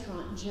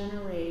restaurant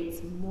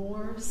generates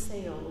more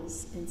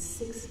sales in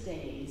 6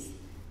 days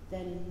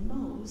than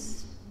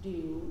most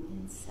do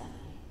in 7.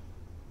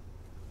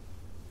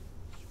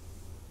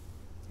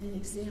 An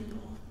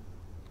example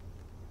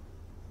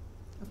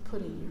of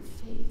putting your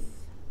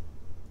faith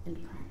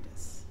into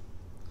practice.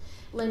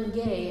 Len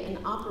Gay,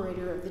 an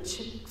operator of the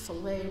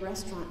Chick-fil-A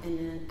restaurant in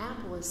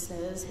Annapolis,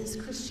 says his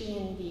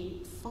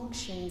Christianity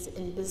functions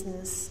in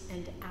business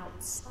and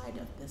outside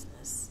of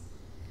business.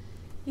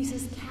 He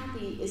says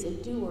Kathy is a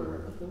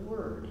doer of the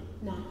word,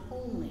 not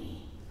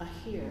only a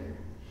hearer,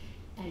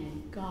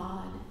 and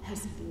God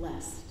has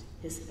blessed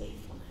his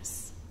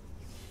faithfulness.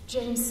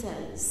 James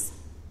says,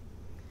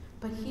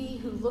 but he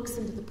who looks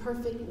into the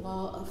perfect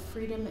law of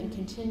freedom and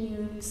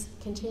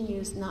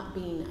continues not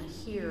being a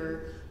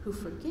hearer who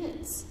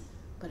forgets,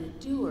 but a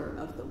doer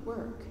of the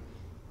work,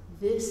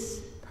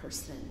 this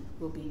person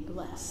will be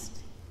blessed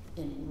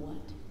in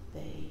what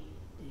they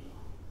do.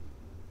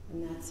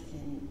 And that's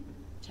in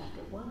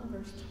chapter 1,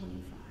 verse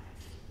 25.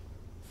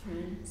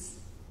 Friends,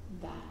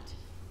 that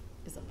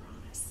is a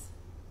promise.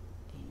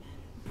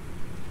 Amen.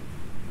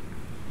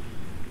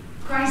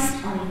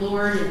 Christ our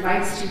Lord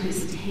invites to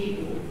his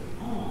table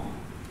all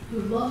who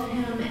love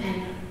him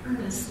and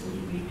earnestly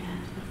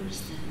repent of their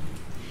sin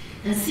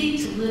and seek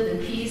to live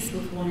in peace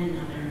with one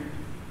another.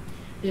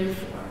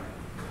 Therefore,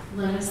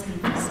 let us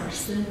confess our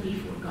sin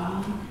before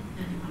God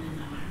and one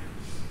another.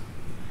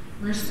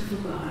 Merciful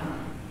God,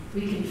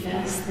 we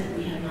confess that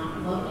we have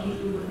not loved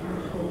you with our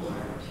whole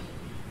heart.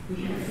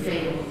 We have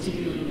failed to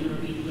be an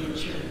obedient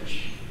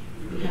church.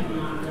 We have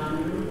not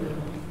done your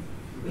will.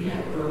 We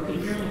have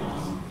broken your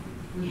law.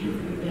 We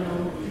have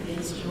rebelled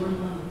against your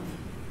love.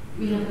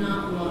 We have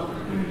not loved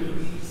our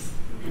neighbors,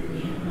 and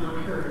we have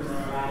not heard the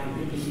cry of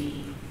the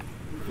needy.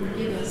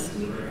 Forgive us,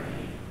 we pray.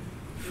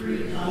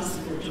 Free us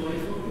for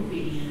joyful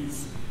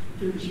obedience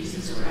through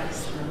Jesus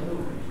Christ our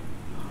Lord.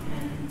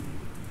 Amen.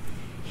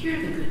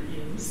 Hear the good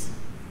news.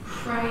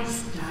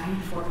 Christ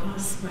died for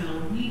us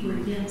while we were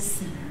yet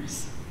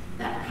sinners.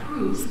 That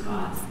proves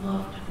God's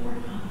love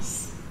toward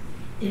us.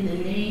 In the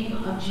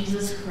name of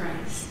Jesus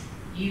Christ,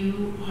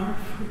 you are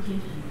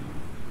forgiven.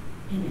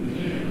 In the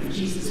name of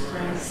Jesus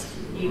Christ,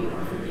 you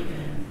are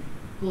forgiven.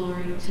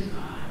 Glory to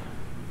God.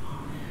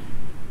 Amen.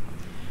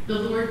 The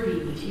Lord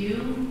be with you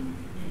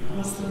and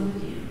also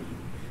with you.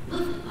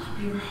 Lift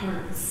up your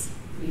hearts.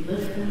 We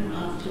lift them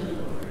up to the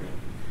Lord.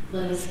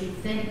 Let us give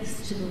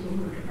thanks to the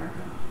Lord our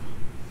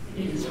God.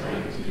 It is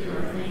right to give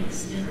our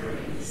thanks and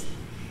praise.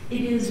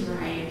 It is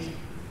right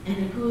and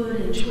a good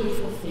and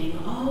joyful thing,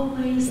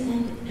 always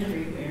and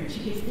everywhere, to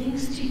give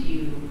thanks to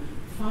you,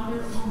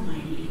 Father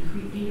Almighty,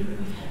 creator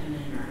of heaven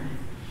and earth.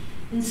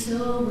 And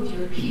so, with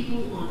your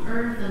people on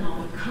earth and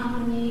all the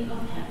company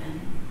of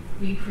heaven,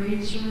 we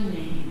praise your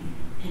name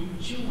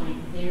and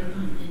join their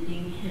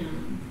unending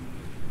hymn.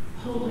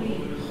 Holy,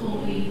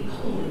 holy,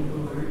 holy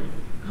Lord,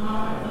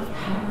 God of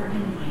power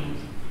and might,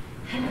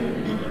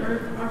 heaven and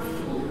earth are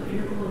full of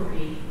your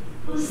glory.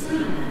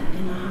 Hosanna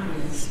in the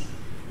highest.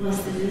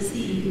 Blessed is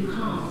he who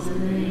comes in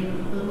the name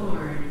of the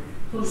Lord.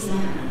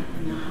 Hosanna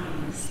in the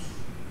highest.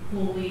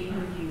 Holy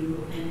are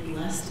you, and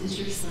blessed is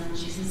your Son,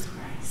 Jesus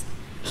Christ.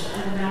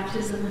 At the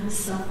baptism of his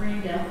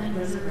suffering, death, and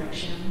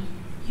resurrection,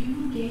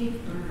 you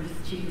gave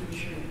birth to your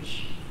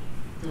church,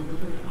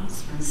 delivered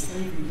us from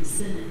slavery to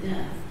sin and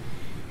death,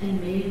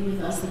 and made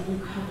with us a new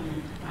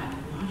covenant by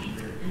the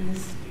water and the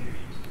Spirit.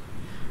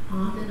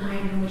 On the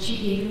night in which he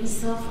gave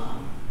himself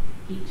up,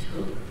 he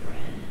took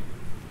bread.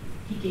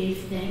 He gave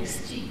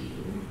thanks to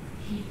you.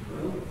 He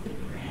broke the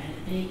bread,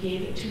 and he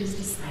gave it to his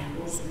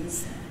disciples and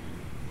said,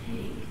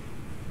 "Take,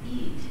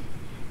 eat.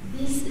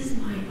 This is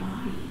my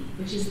body,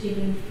 which is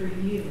given for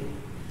you.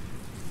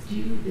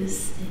 Do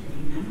this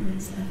in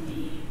remembrance of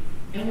me."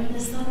 And when the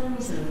supper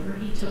was over,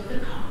 he took the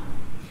cup.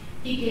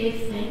 He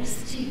gave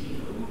thanks to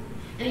you,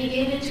 and he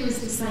gave it to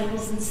his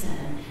disciples and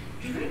said,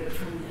 "Drink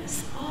from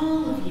this,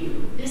 all of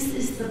you. This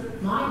is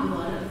my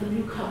blood of the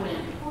new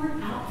covenant,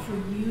 poured out for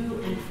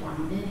you and for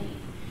many,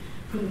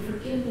 for the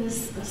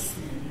forgiveness of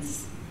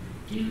sins.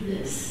 Do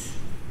this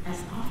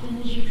as often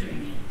as you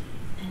drink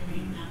it in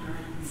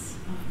remembrance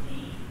of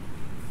me."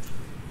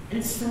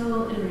 And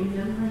so, in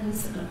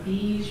remembrance of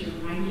these, your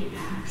mighty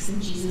acts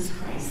in Jesus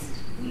Christ,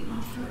 we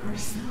offer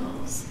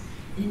ourselves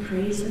in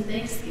praise and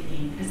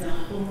thanksgiving as a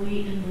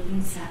holy and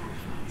living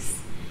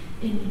sacrifice,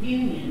 in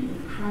union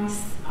with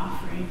Christ's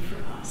offering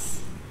for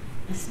us,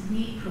 as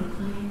we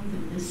proclaim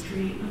the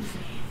mystery of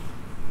faith.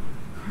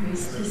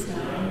 Christ has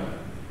died,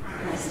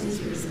 Christ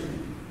is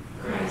risen,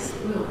 Christ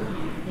will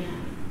come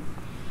again.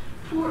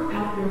 Pour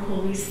out your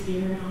Holy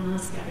Spirit on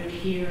us gathered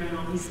here and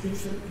on these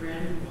gifts of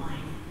bread and wine.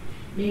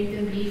 Make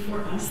them be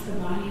for us the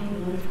body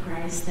and blood of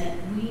Christ, that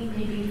we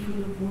may be for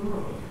the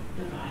world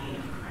the body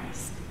of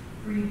Christ,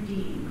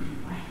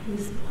 redeemed by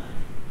his blood.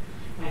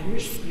 By your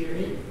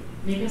Spirit,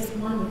 make us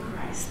one with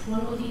Christ,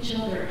 one with each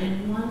other,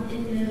 and one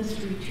in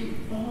ministry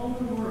to all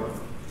the world,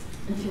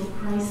 until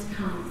Christ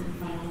comes in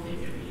final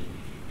victory,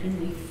 and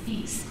we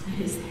feast at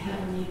his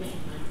heavenly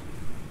banquet.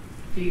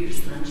 Through your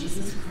Son,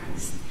 Jesus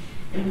Christ,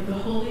 and with the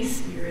Holy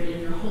Spirit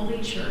in your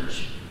holy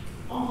church,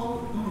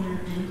 all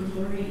honor and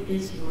glory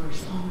is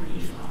yours, Almighty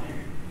Father,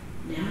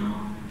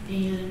 now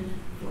and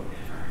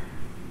forever.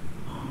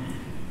 Amen.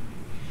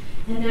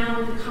 And now,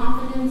 with the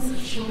confidence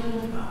of children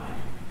of God,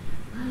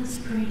 let us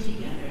pray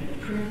together the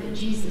prayer that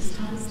Jesus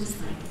taught his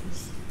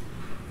disciples.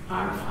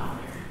 Our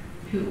Father,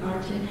 who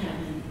art in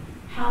heaven,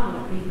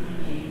 hallowed be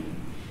thy name.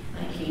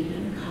 Thy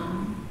kingdom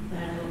come,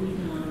 thy will be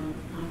done,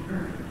 on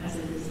earth as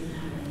it is in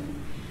heaven.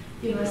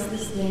 Give us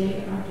this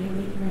day our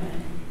daily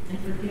bread, and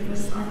forgive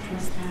us our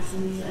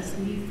trespasses as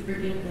we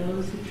forgive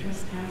those who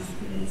trespass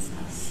against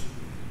us.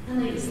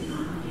 And lead us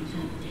not into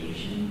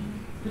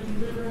temptation, but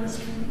deliver us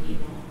from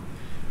evil.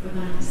 For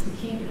thine is the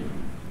kingdom,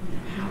 and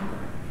the power,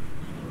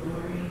 and the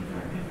glory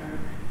forever.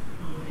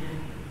 Amen.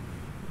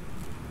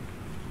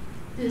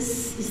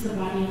 This is the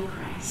body of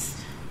Christ,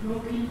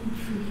 broken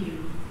for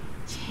you.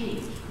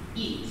 Take,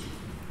 eat,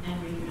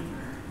 and remember.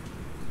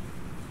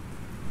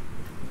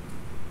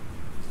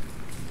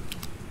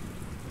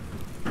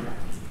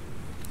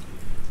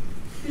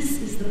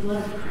 This is the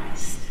blood of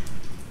Christ,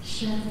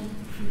 shed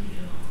for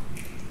you.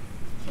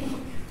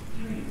 Take,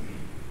 drink,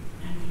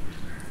 and remember.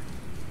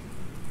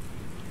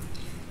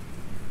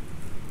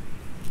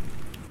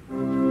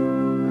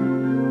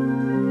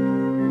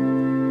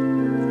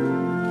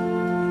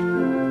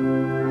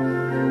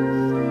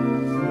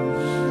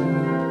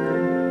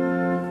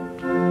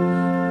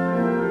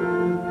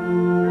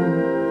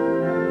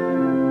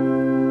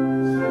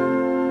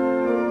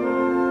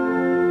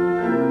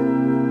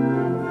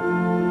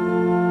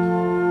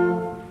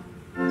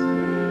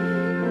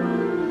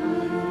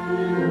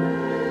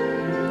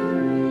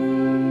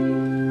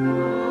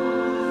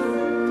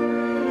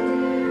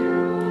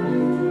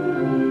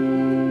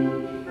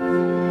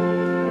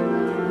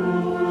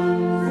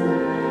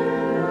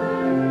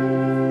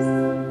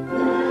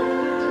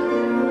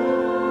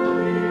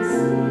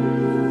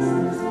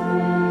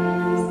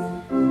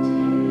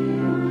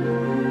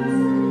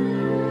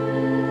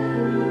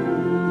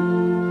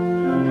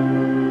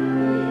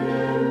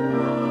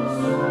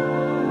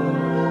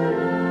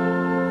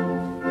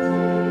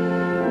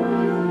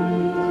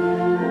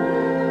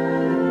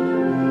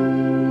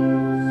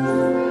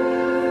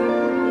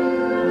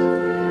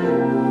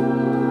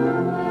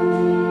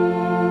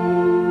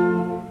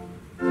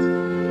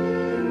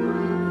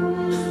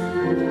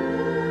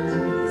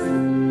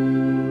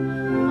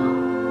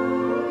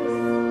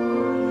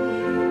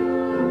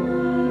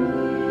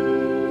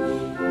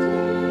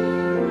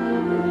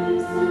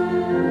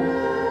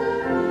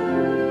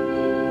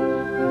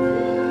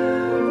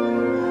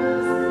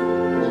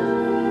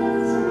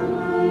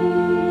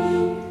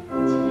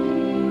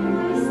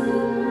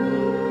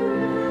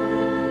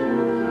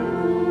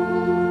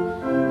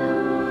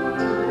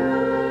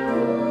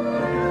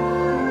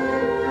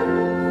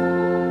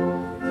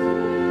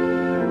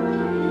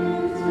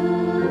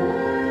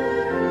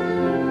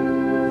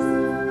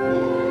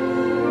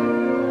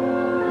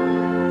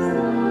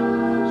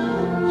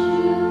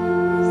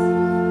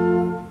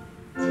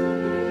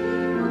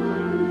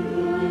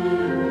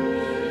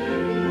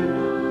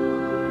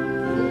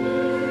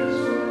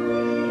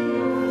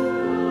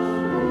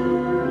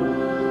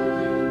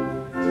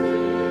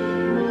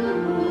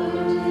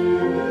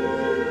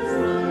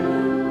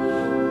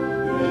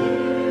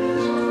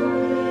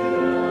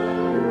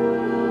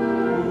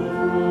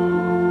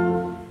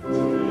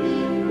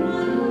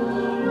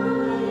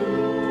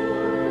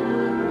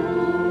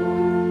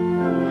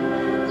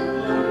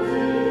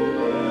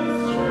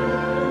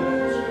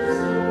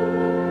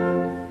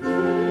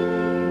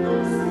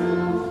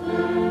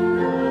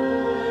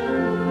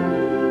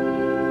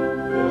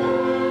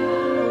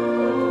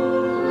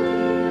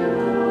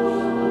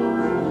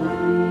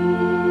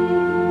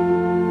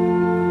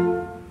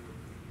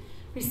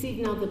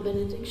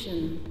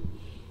 benediction.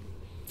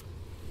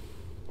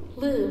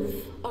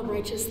 Live a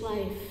righteous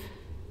life.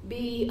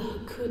 Be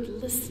a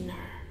good listener.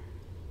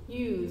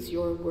 Use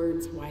your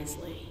words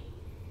wisely.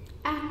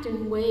 Act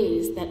in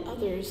ways that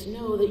others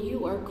know that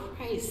you are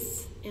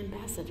Christ's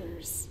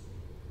ambassadors.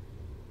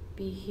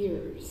 Be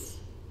hearers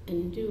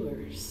and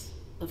doers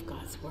of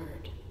God's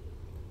word.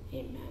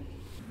 Amen.